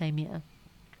Mesopotamia,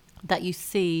 that you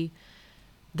see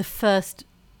the first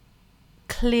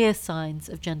clear signs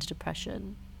of gender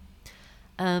depression.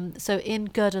 So in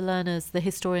Gerda Lerner's, the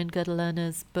historian Gerda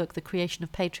Lerner's book, The Creation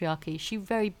of Patriarchy, she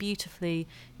very beautifully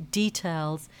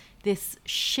details this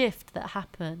shift that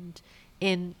happened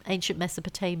in ancient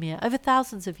Mesopotamia over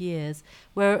thousands of years,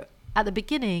 where at the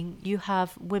beginning you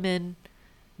have women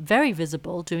very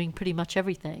visible doing pretty much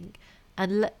everything,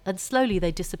 and slowly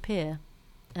they disappear,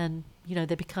 and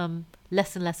they become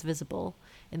less and less visible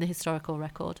in the historical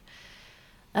record.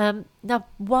 Now,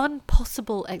 one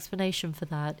possible explanation for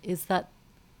that is that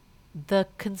the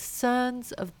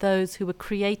concerns of those who were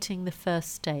creating the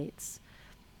first states,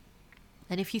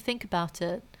 and if you think about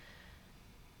it,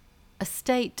 a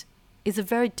state is a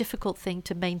very difficult thing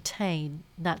to maintain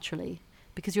naturally,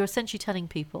 because you're essentially telling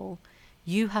people,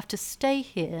 you have to stay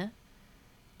here,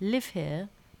 live here,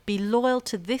 be loyal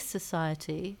to this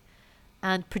society,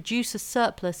 and produce a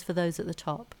surplus for those at the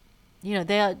top.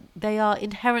 They are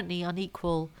inherently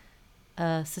unequal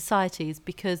societies,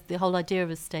 because the whole idea of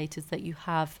a state is that you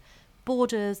have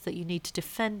borders, that you need to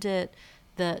defend it,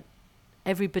 that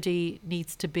everybody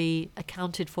needs to be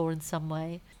accounted for in some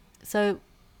way. So,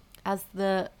 as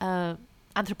the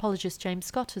anthropologist James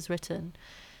Scott has written,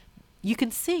 you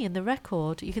can see in the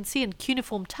record, you can see in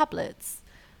cuneiform tablets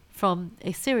from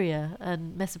Assyria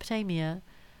and Mesopotamia,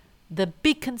 the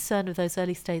big concern of those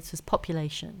early states was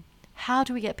population. How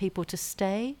do we get people to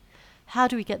stay? How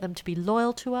do we get them to be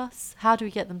loyal to us? How do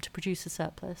we get them to produce a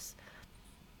surplus?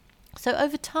 So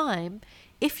over time,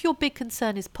 if your big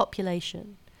concern is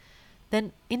population,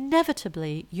 then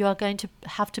inevitably you are going to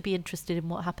have to be interested in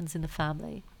what happens in the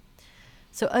family.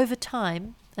 So over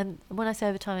time, and when I say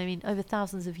over time, I mean over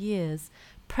thousands of years,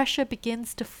 pressure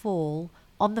begins to fall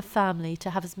on the family to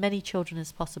have as many children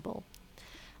as possible.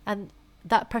 And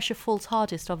that pressure falls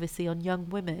hardest, obviously, on young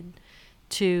women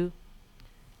to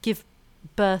give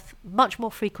birth much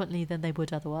more frequently than they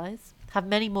would otherwise, have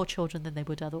many more children than they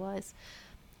would otherwise.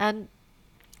 And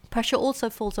pressure also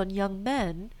falls on young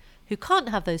men who can't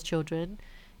have those children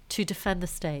to defend the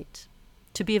state,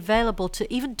 to be available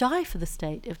to even die for the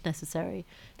state if necessary.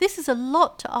 This is a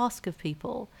lot to ask of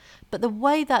people, but the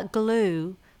way that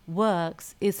glue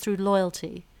works is through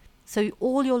loyalty. So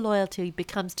all your loyalty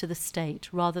becomes to the state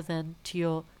rather than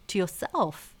to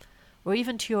yourself, or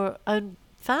even to your own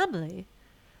family.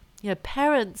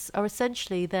 Parents are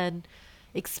essentially then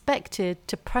expected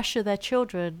to pressure their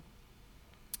children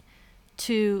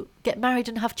to get married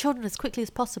and have children as quickly as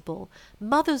possible.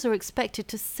 Mothers are expected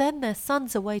to send their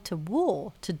sons away to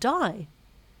war, to die,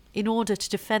 in order to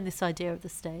defend this idea of the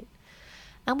state.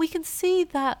 And we can see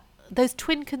that those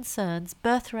twin concerns,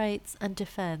 birth rates and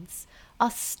defense,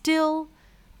 are still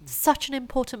such an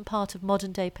important part of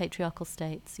modern day patriarchal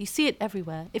states. You see it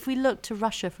everywhere. If we look to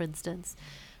Russia, for instance,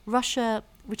 Russia,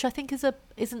 which I think is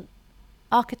an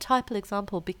archetypal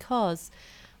example, because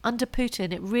under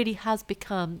Putin it really has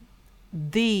become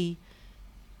the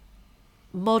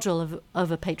model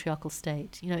of a patriarchal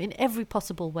state, in every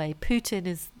possible way. Putin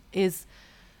is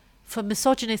for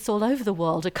misogynists all over the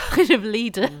world a kind of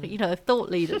leader, a thought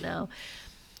leader now.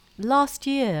 Last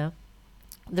year,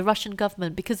 the Russian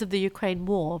government, because of the Ukraine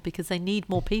war, because they need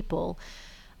more people,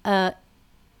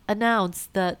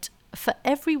 announced that for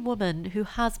every woman who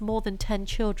has more than 10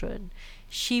 children,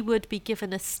 she would be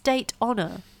given a state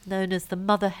honour known as the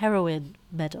Mother Heroine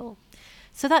Medal.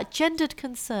 So that gendered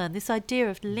concern, this idea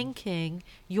of linking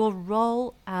your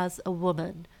role as a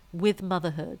woman with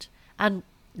motherhood, and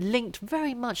linked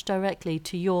very much directly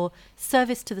to your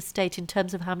service to the state in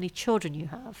terms of how many children you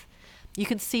have, You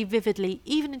can see vividly,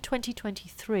 even in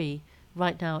 2023,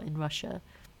 right now in Russia.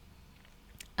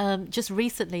 Just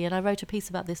recently, and I wrote a piece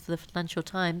about this for the Financial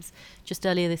Times just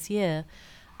earlier this year,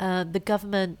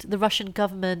 the Russian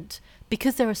government,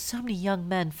 because there are so many young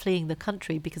men fleeing the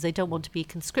country because they don't want to be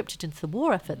conscripted into the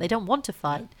war effort, they don't want to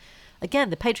fight. Again,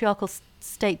 the patriarchal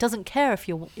state doesn't care if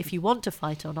you want to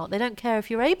fight or not. They don't care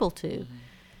if you're able to. Mm-hmm.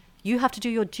 You have to do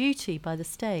your duty by the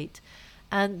state.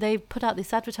 And they've put out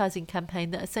this advertising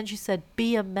campaign that essentially said,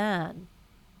 be a man.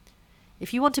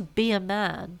 If you want to be a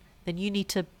man, then you need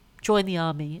to join the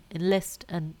army, enlist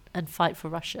and fight for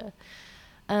Russia.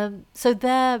 So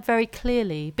there very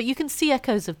clearly, but you can see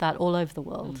echoes of that all over the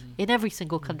world, in every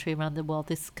single country around the world,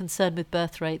 this concern with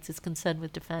birth rates, this concern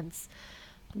with defense.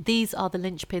 These are the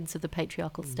linchpins of the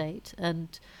patriarchal state.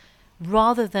 And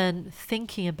rather than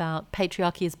thinking about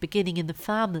patriarchy as beginning in the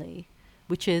family,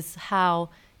 which is how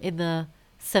in the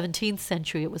 17th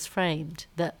century it was framed,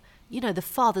 that the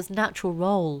father's natural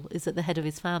role is at the head of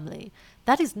his family.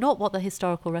 That is not what the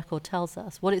historical record tells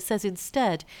us. What it says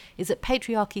instead is that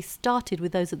patriarchy started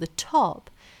with those at the top,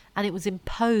 and it was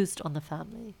imposed on the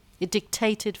family. It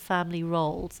dictated family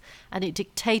roles, and it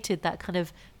dictated that kind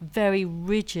of very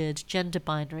rigid gender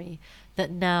binary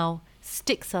that now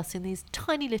sticks us in these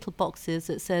tiny little boxes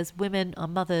that says women are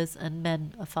mothers and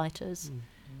men are fighters.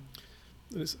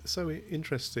 It's so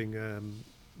interesting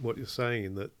what you're saying,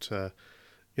 in that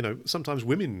sometimes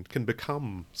women can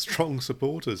become strong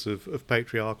supporters of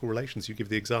patriarchal relations. You give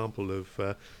the example of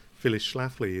Phyllis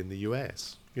Schlafly in the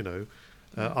US,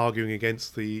 arguing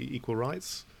against the Equal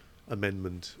Rights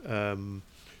Amendment, and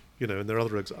there are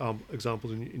other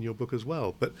examples in your book as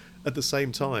well. But at the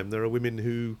same time, there are women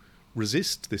who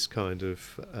resist this kind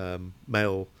of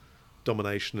male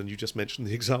domination, and you just mentioned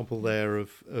the example there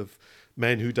of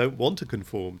men who don't want to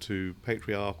conform to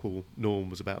patriarchal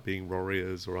norms about being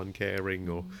warriors or uncaring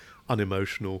or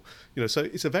unemotional. So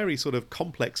it's a very sort of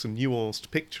complex and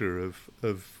nuanced picture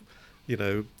of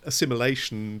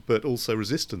assimilation, but also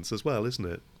resistance as well, isn't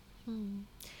it?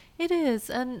 It is,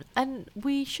 and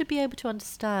we should be able to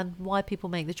understand why people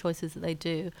make the choices that they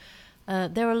do.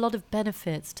 There are a lot of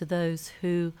benefits to those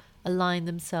who align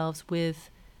themselves with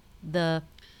the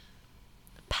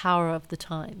power of the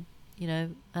time.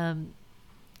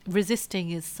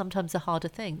 Resisting is sometimes a harder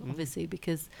thing, obviously,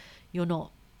 because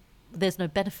there's no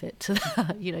benefit to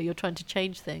that. You're trying to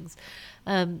change things.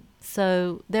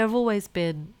 So there have always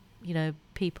been,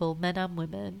 people, men and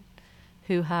women,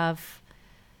 who have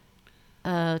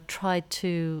tried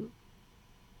to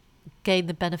gain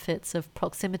the benefits of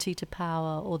proximity to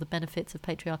power or the benefits of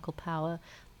patriarchal power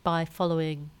by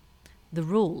following the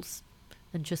rules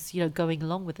and just, going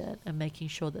along with it and making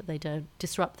sure that they don't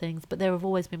disrupt things. But there have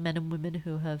always been men and women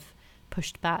who have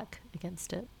pushed back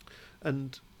against it.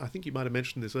 And I think you might have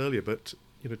mentioned this earlier, but,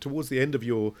 towards the end of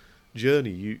your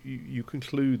journey, you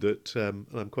conclude that, and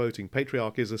I'm quoting,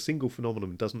 patriarchy as a single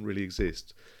phenomenon doesn't really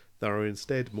exist. There are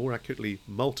instead, more accurately,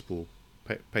 multiple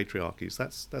patriarchies.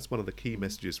 That's one of the key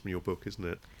messages from your book, isn't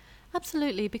it?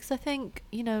 Absolutely, because I think,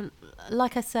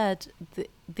 like I said,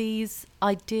 these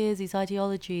ideas, these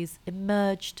ideologies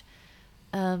emerged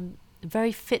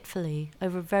very fitfully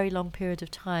over a very long period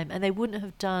of time, and they wouldn't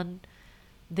have done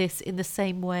this in the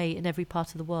same way in every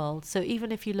part of the world. So even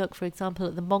if you look, for example,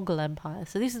 at the Mongol Empire,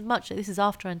 so this is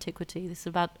after antiquity, this is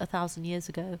about 1,000 years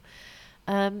ago,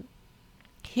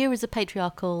 here is a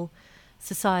patriarchal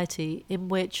society in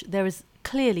which there is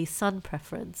clearly son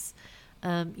preference.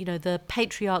 The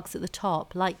patriarchs at the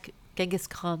top, like Genghis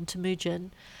Khan,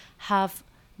 Temujin, have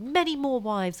many more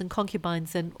wives and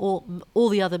concubines than all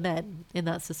the other men in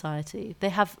that society. They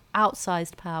have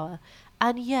outsized power.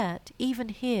 And yet, even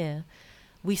here,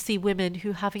 we see women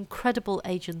who have incredible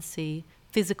agency,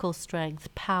 physical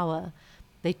strength, power.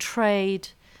 They trade,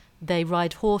 they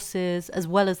ride horses, as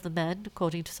well as the men,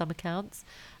 according to some accounts.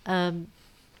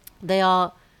 They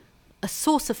are a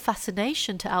source of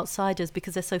fascination to outsiders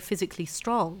because they're so physically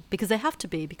strong, because they have to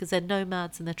be, because they're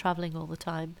nomads and they're traveling all the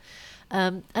time.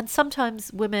 And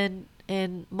sometimes women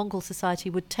in Mongol society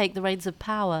would take the reins of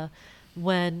power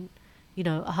when,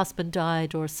 a husband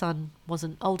died or a son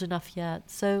wasn't old enough yet.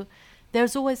 So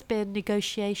there's always been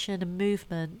negotiation and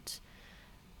movement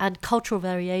and cultural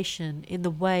variation in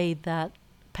the way that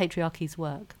patriarchies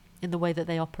work, in the way that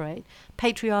they operate.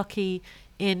 Patriarchy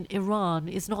in Iran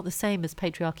is not the same as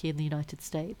patriarchy in the United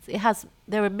States.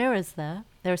 There are mirrors there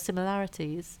are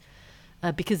similarities,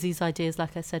 because these ideas,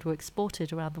 like I said, were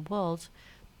exported around the world,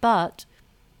 but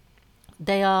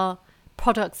they are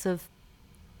products of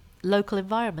local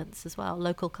environments as well,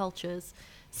 local cultures.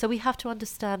 So we have to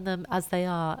understand them as they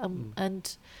are.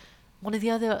 And one of the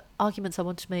other arguments I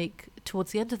want to make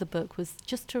towards the end of the book was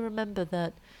just to remember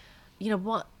that,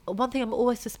 one thing I'm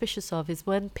always suspicious of is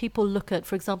when people look at,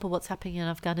 for example, what's happening in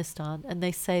Afghanistan, and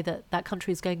they say that that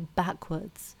country is going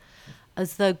backwards,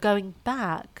 as though they're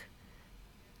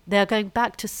going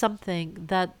back to something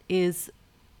that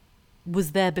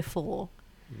was there before.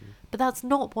 But that's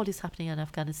not what is happening in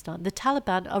Afghanistan. The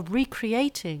Taliban are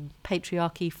recreating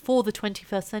patriarchy for the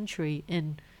 21st century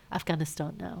in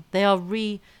Afghanistan now. They are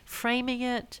reframing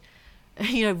it,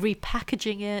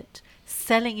 repackaging it,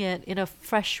 selling it in a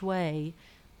fresh way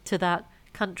to that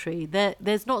country.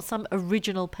 There's not some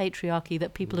original patriarchy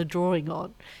that people are drawing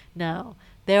on now.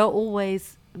 They're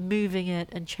always moving it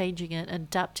and changing it and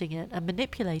adapting it and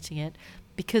manipulating it,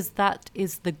 because that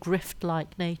is the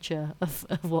grift-like nature of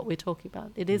what we're talking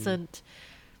about. It isn't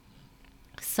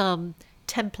some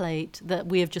template that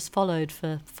we have just followed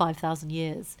for 5,000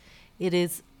 years. It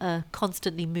is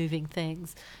constantly moving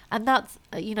things. And that's,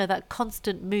 that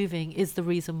constant moving is the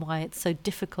reason why it's so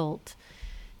difficult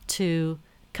to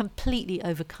completely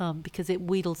overcome, because it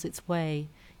wheedles its way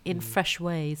in fresh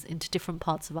ways into different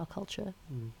parts of our culture.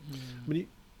 I mean,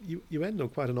 you end on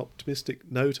quite an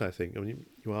optimistic note, I think. I mean,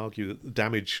 you argue that the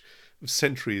damage of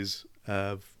centuries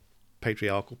of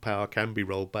patriarchal power can be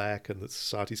rolled back, and that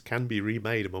societies can be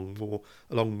remade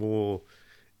along more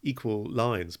equal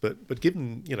lines. But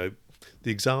given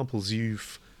the examples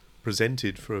you've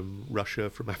presented from Russia,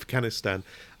 from Afghanistan,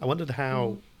 I wondered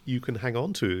how you can hang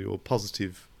on to your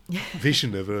positive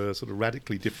vision of a sort of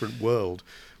radically different world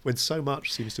when so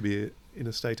much seems to be in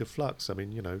a state of flux. I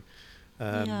mean,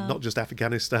 not just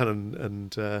Afghanistan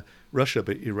and Russia,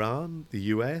 but Iran, the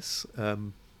US,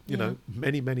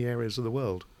 many, many areas of the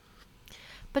world.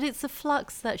 But it's a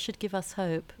flux that should give us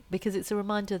hope, because it's a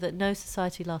reminder that no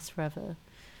society lasts forever.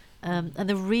 And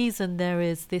the reason there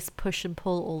is this push and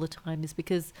pull all the time is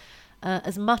because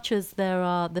as much as there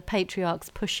are the patriarchs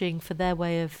pushing for their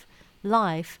way of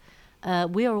life,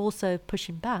 we are also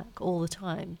pushing back all the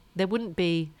time. There wouldn't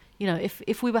be,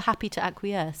 if we were happy to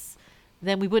acquiesce,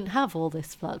 then we wouldn't have all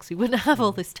this flux. We wouldn't have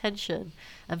all this tension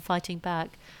and fighting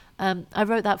back. I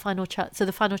wrote that final chapter. So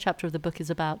the final chapter of the book is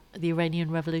about the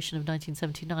Iranian Revolution of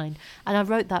 1979. And I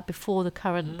wrote that before the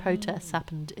current protests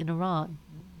happened in Iran.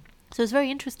 So it was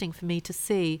very interesting for me to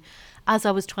see, as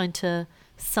I was trying to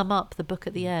sum up the book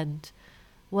at the end,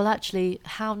 well, actually,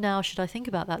 how now should I think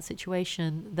about that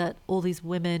situation, that all these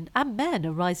women and men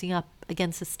are rising up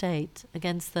against the state,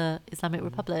 against the Islamic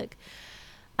Republic.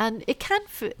 And it can,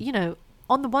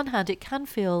 on the one hand, it can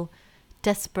feel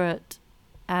desperate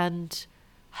and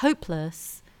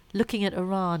hopeless looking at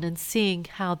Iran and seeing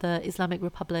how the Islamic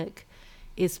Republic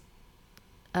is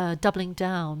doubling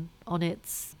down on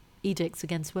its edicts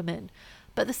against women.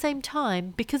 But at the same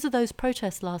time, because of those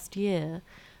protests last year,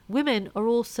 women are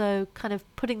also kind of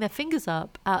putting their fingers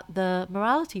up at the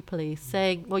morality police,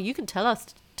 saying, well, you can tell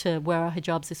us to wear our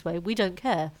hijabs this way. We don't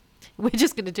care. We're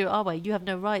just going to do it our way. You have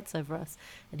no rights over us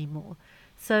anymore.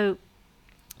 So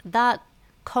that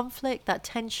conflict, that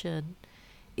tension,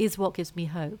 is what gives me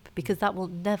hope, because that will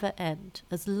never end.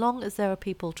 As long as there are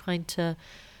people trying to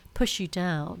push you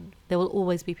down, there will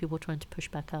always be people trying to push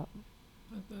back up.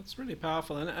 That's really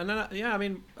powerful, I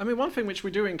mean, one thing which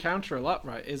we do encounter a lot,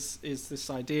 right, is this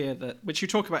idea that, which you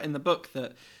talk about in the book,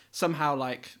 that somehow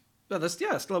there's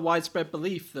still a widespread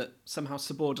belief that somehow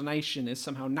subordination is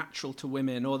somehow natural to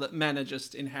women, or that men are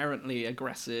just inherently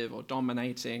aggressive or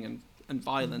dominating and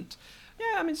violent.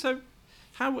 Yeah, I mean, so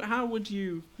how would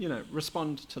you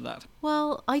respond to that?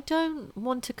 Well, I don't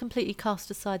want to completely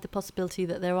cast aside the possibility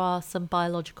that there are some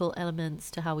biological elements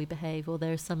to how we behave, or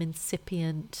there is some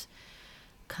incipient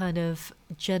kind of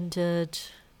gendered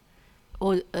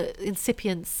or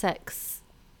incipient sex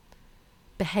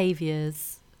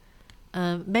behaviors.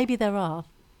 Maybe there are.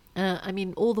 I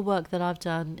mean, all the work that I've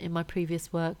done in my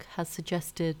previous work has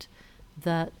suggested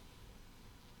that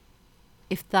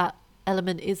if that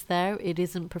element is there, it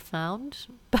isn't profound,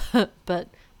 but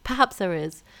perhaps there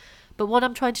is. But what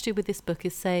I'm trying to do with this book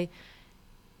is say,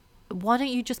 why don't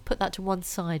you just put that to one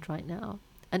side right now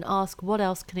and ask what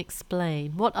else can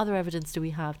explain, what other evidence do we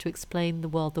have to explain the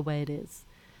world the way it is,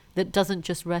 that doesn't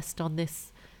just rest on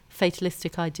this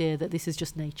fatalistic idea that this is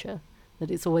just nature, that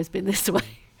it's always been this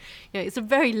way. It's a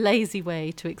very lazy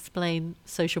way to explain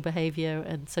social behavior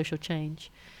and social change.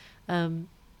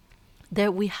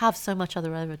 We have so much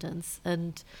other evidence,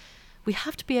 and we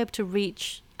have to be able to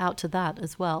reach out to that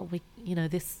as well.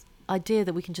 This idea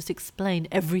that we can just explain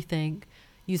everything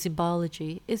using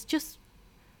biology is just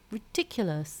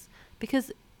ridiculous,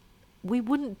 because we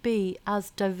wouldn't be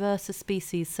as diverse a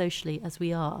species socially as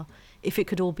we are if it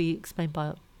could all be explained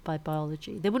by by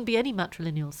biology. There wouldn't be any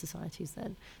matrilineal societies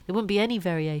then. There wouldn't be any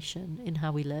variation in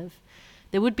how we live.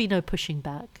 There would be no pushing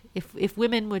back. If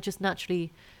women were just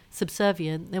naturally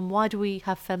subservient, then why do we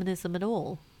have feminism at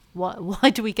all? Why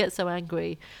do we get so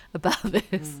angry about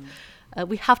this?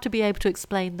 We have to be able to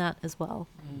explain that as well.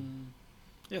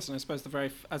 Yes, and I suppose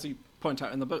as you point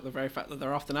out in the book, the very fact that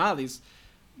there often are these,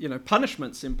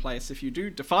 punishments in place if you do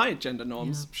defy gender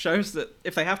norms shows that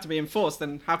if they have to be enforced,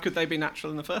 then how could they be natural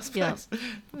in the first place?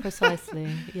 Yeah, precisely.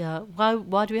 Yeah.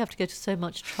 Why do we have to go to so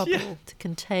much trouble to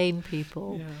contain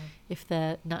people if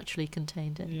they're naturally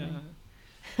contained anyway?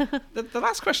 Yeah. The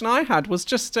last question I had was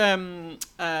just, we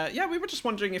were just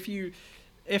wondering if you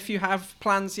have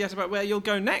plans yet about where you'll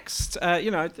go next.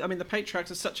 The Patriarchy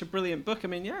is such a brilliant book.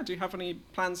 Do you have any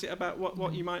plans yet about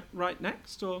what you might write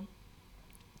next, or?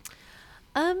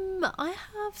 I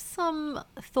have some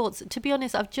thoughts. To be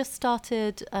honest, I've just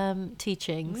started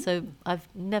teaching, so I've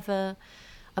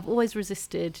always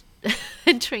resisted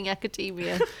entering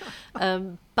academia,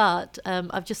 but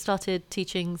I've just started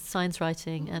teaching science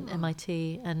writing at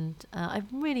MIT, and I'm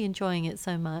really enjoying it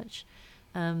so much.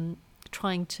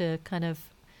 Trying to kind of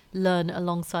learn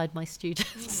alongside my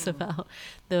students about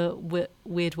the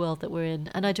weird world that we're in,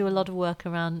 and I do a lot of work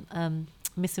around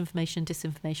misinformation,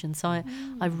 disinformation. So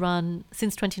I run,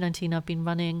 since 2019, I've been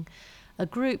running a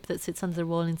group that sits under the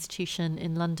Royal Institution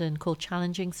in London called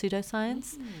Challenging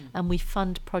Pseudoscience, and we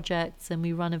fund projects and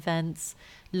we run events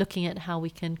looking at how we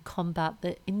can combat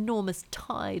the enormous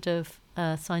tide of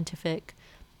scientific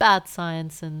bad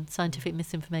science and scientific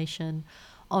misinformation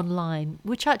online,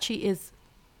 which actually is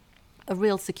a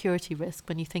real security risk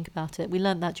when you think about it. We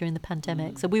learned that during the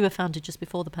pandemic. So we were founded just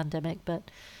before the pandemic,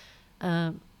 but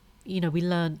we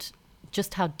learned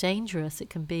just how dangerous it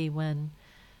can be when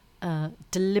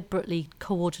deliberately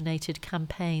coordinated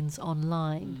campaigns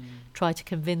online try to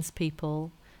convince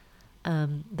people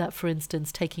that, for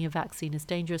instance, taking a vaccine is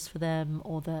dangerous for them,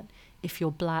 or that if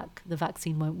you're black, the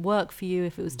vaccine won't work for you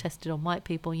if it was tested on white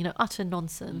people. Utter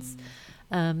nonsense.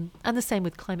 And the same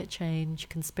with climate change,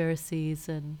 conspiracies,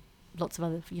 and lots of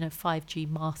other, 5G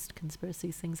masked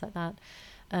conspiracies, things like that.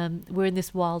 We're in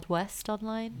this wild west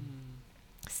online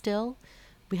still.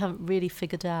 We haven't really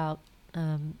figured out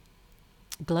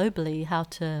globally how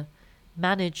to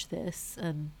manage this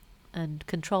and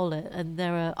control it. And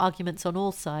there are arguments on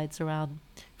all sides around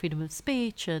freedom of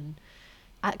speech and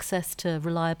access to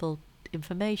reliable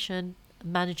information,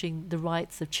 managing the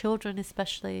rights of children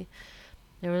especially.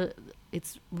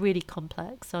 It's really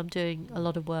complex. So I'm doing a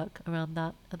lot of work around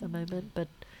that at the moment, but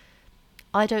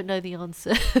I don't know the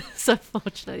answer. So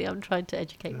fortunately, I'm trying to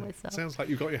educate myself. Sounds like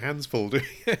you've got your hands full doing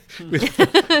with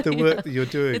the work that you're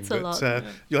doing. It's a lot.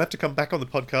 You'll have to come back on the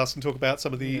podcast and talk about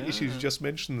some of the issues you just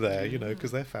mentioned there,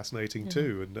 because they're fascinating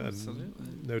too,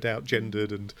 and no doubt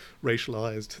gendered and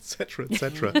racialised, etc.,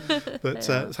 etc. But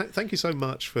thank you so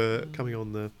much for coming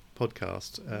on the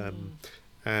podcast.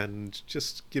 And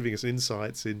just giving us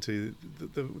insights into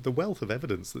the wealth of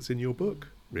evidence that's in your book,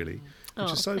 really,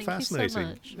 which is so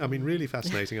fascinating. So really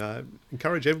fascinating. I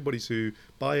encourage everybody to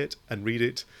buy it and read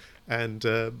it and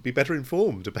be better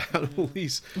informed about all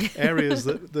these areas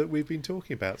that we've been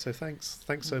talking about. So thanks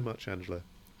so much, Angela.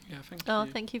 Yeah, thank you.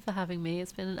 Thank you for having me.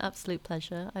 It's been an absolute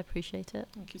pleasure. I appreciate it.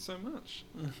 Thank you so much.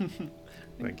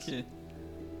 Thanks. You.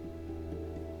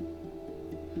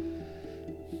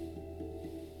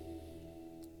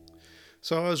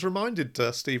 So I was reminded,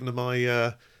 Stephen, of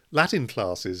my Latin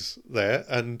classes there,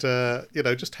 and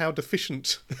just how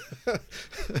deficient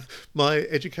my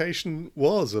education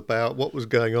was about what was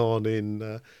going on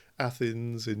in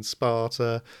Athens, in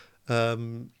Sparta, for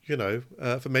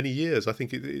many years. I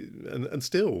think and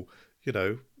still,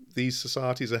 these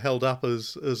societies are held up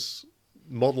as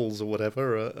models or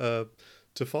whatever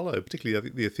to follow, particularly I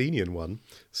think the Athenian one.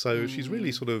 So she's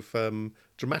really sort of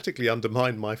dramatically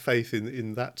undermined my faith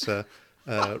in that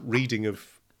reading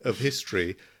of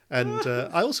history. And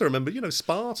I also remember,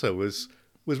 Sparta was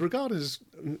regarded as,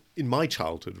 in my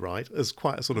childhood, right, as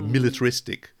quite a sort of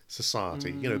militaristic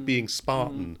society, being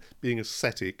Spartan, being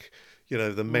ascetic,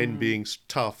 the men being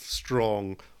tough,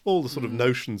 strong, all the sort of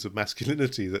notions of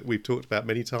masculinity that we've talked about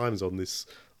many times on this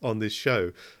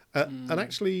show. And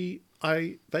actually,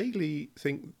 I vaguely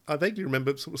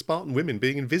remember sort of Spartan women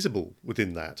being invisible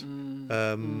within that.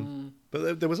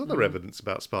 But there was other evidence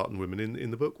about Spartan women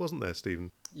in the book, wasn't there,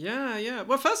 Stephen? Yeah.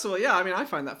 Well, first of all, I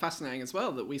find that fascinating as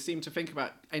well, that we seem to think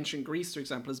about ancient Greece, for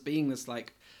example, as being this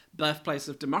birthplace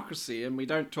of democracy, and we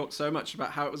don't talk so much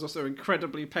about how it was also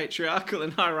incredibly patriarchal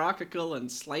and hierarchical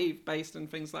and slave-based and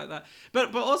things like that.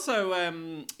 But also,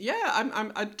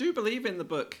 I do believe in the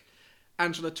book,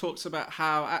 Angela talks about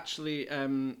how actually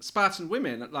Spartan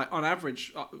women, like on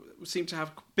average, seem to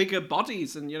have bigger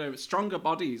bodies and, stronger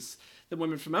bodies than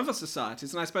women from other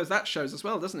societies. And I suppose that shows as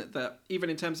well, doesn't it, that even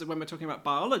in terms of when we're talking about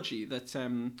biology, that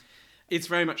it's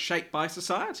very much shaped by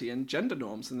society and gender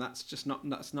norms, and that's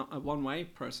not a one-way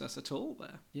process at all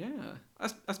there. Yeah.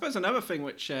 I suppose another thing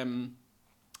which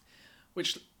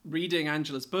reading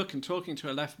Angela's book and talking to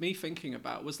her left me thinking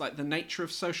about was like the nature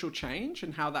of social change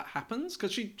and how that happens,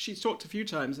 because she's talked a few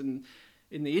times in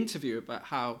the interview about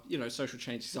how social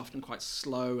change is often quite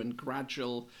slow and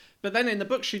gradual, but then in the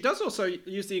book she does also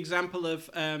use the example of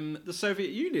the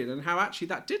Soviet Union and how actually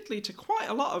that did lead to quite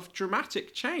a lot of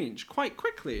dramatic change quite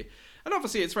quickly. And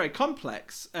obviously it's very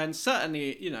complex, and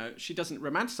certainly she doesn't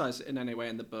romanticize it in any way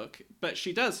in the book, but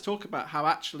she does talk about how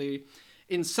actually,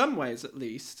 in some ways at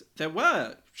least, there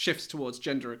were shifts towards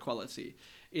gender equality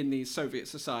in these Soviet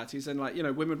societies. And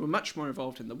women were much more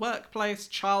involved in the workplace.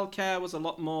 Childcare was a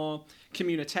lot more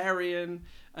communitarian.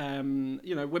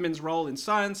 Women's role in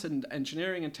science and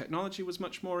engineering and technology was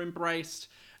much more embraced.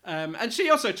 And she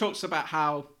also talks about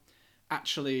how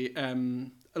actually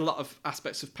a lot of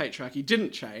aspects of patriarchy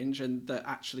didn't change, and that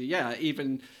actually,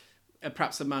 even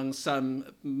perhaps among some,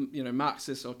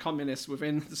 Marxists or communists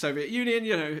within the Soviet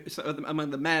Union,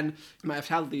 among the men, might have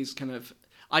held these kind of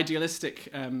idealistic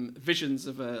visions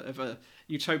of a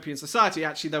utopian society.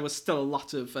 Actually, there was still a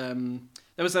lot of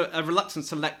there was a reluctance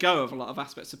to let go of a lot of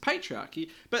aspects of patriarchy,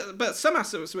 but some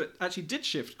aspects of it actually did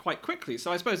shift quite quickly.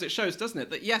 So I suppose it shows, doesn't it,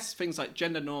 that yes, things like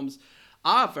gender norms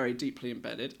are very deeply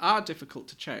embedded, are difficult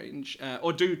to change,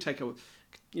 or do take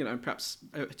perhaps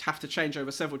have to change over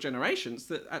several generations,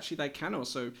 that actually they can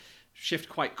also shift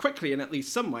quite quickly in at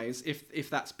least some ways if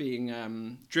that's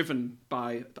being driven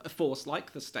by a force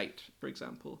like the state, for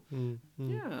example.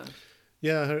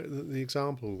 Yeah, the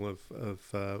example of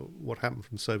what happened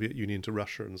from the Soviet Union to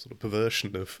Russia and sort of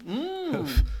perversion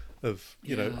of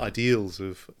ideals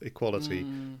of equality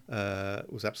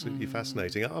was absolutely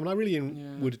fascinating. I mean, I really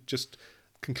would just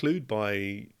conclude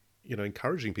by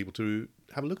encouraging people to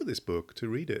have a look at this book, to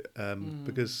read it,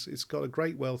 because it's got a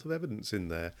great wealth of evidence in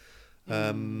there.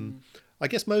 I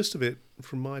guess most of it,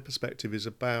 from my perspective, is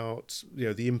about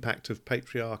the impact of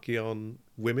patriarchy on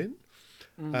women,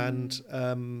 and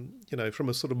from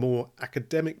a sort of more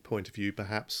academic point of view,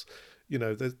 perhaps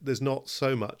there's not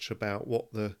so much about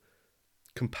what the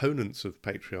components of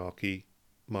patriarchy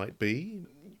might be.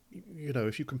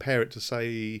 If you compare it to,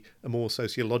 say, a more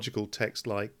sociological text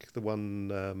like the one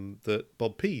that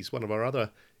Bob Pease, one of our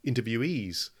other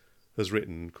interviewees, has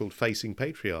written, called Facing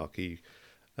Patriarchy.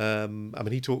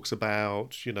 He talks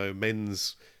about,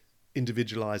 men's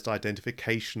individualized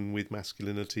identification with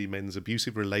masculinity, men's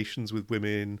abusive relations with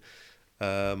women,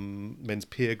 men's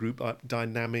peer group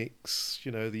dynamics,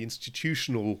 the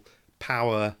institutional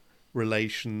power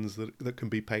relations that can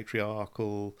be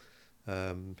patriarchal,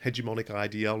 hegemonic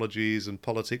ideologies and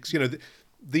politics.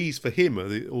 These for him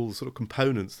are all the sort of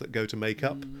components that go to make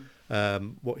up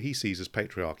what he sees as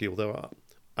patriarchy, although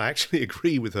I actually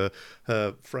agree with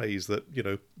her phrase that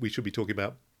we should be talking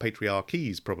about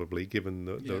patriarchies, probably, given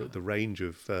the range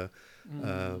of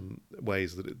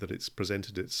ways that it's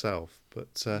presented itself.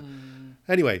 But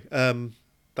anyway,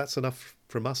 that's enough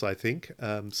from us, I think.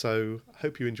 So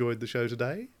hope you enjoyed the show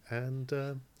today,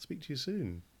 and speak to you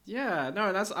soon. Yeah, no,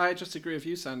 and I just agree with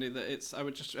you, Sandy, that I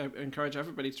would just encourage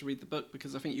everybody to read the book,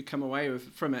 because I think you come away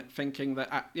from it thinking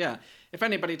that, if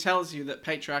anybody tells you that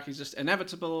patriarchy is just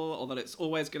inevitable, or that it's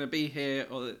always going to be here,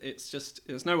 or that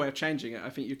there's no way of changing it, I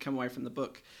think you come away from the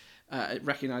book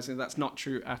recognizing that's not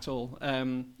true at all.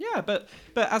 But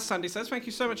as Sandy says, thank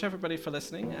you so much, everybody, for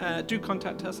listening. Do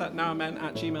contact us at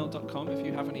nowamen@gmail.com if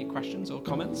you have any questions or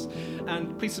comments.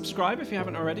 And please subscribe if you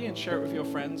haven't already, and share it with your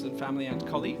friends and family and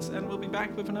colleagues. And we'll be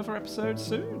back with another episode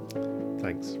soon.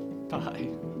 Thanks.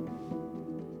 Bye.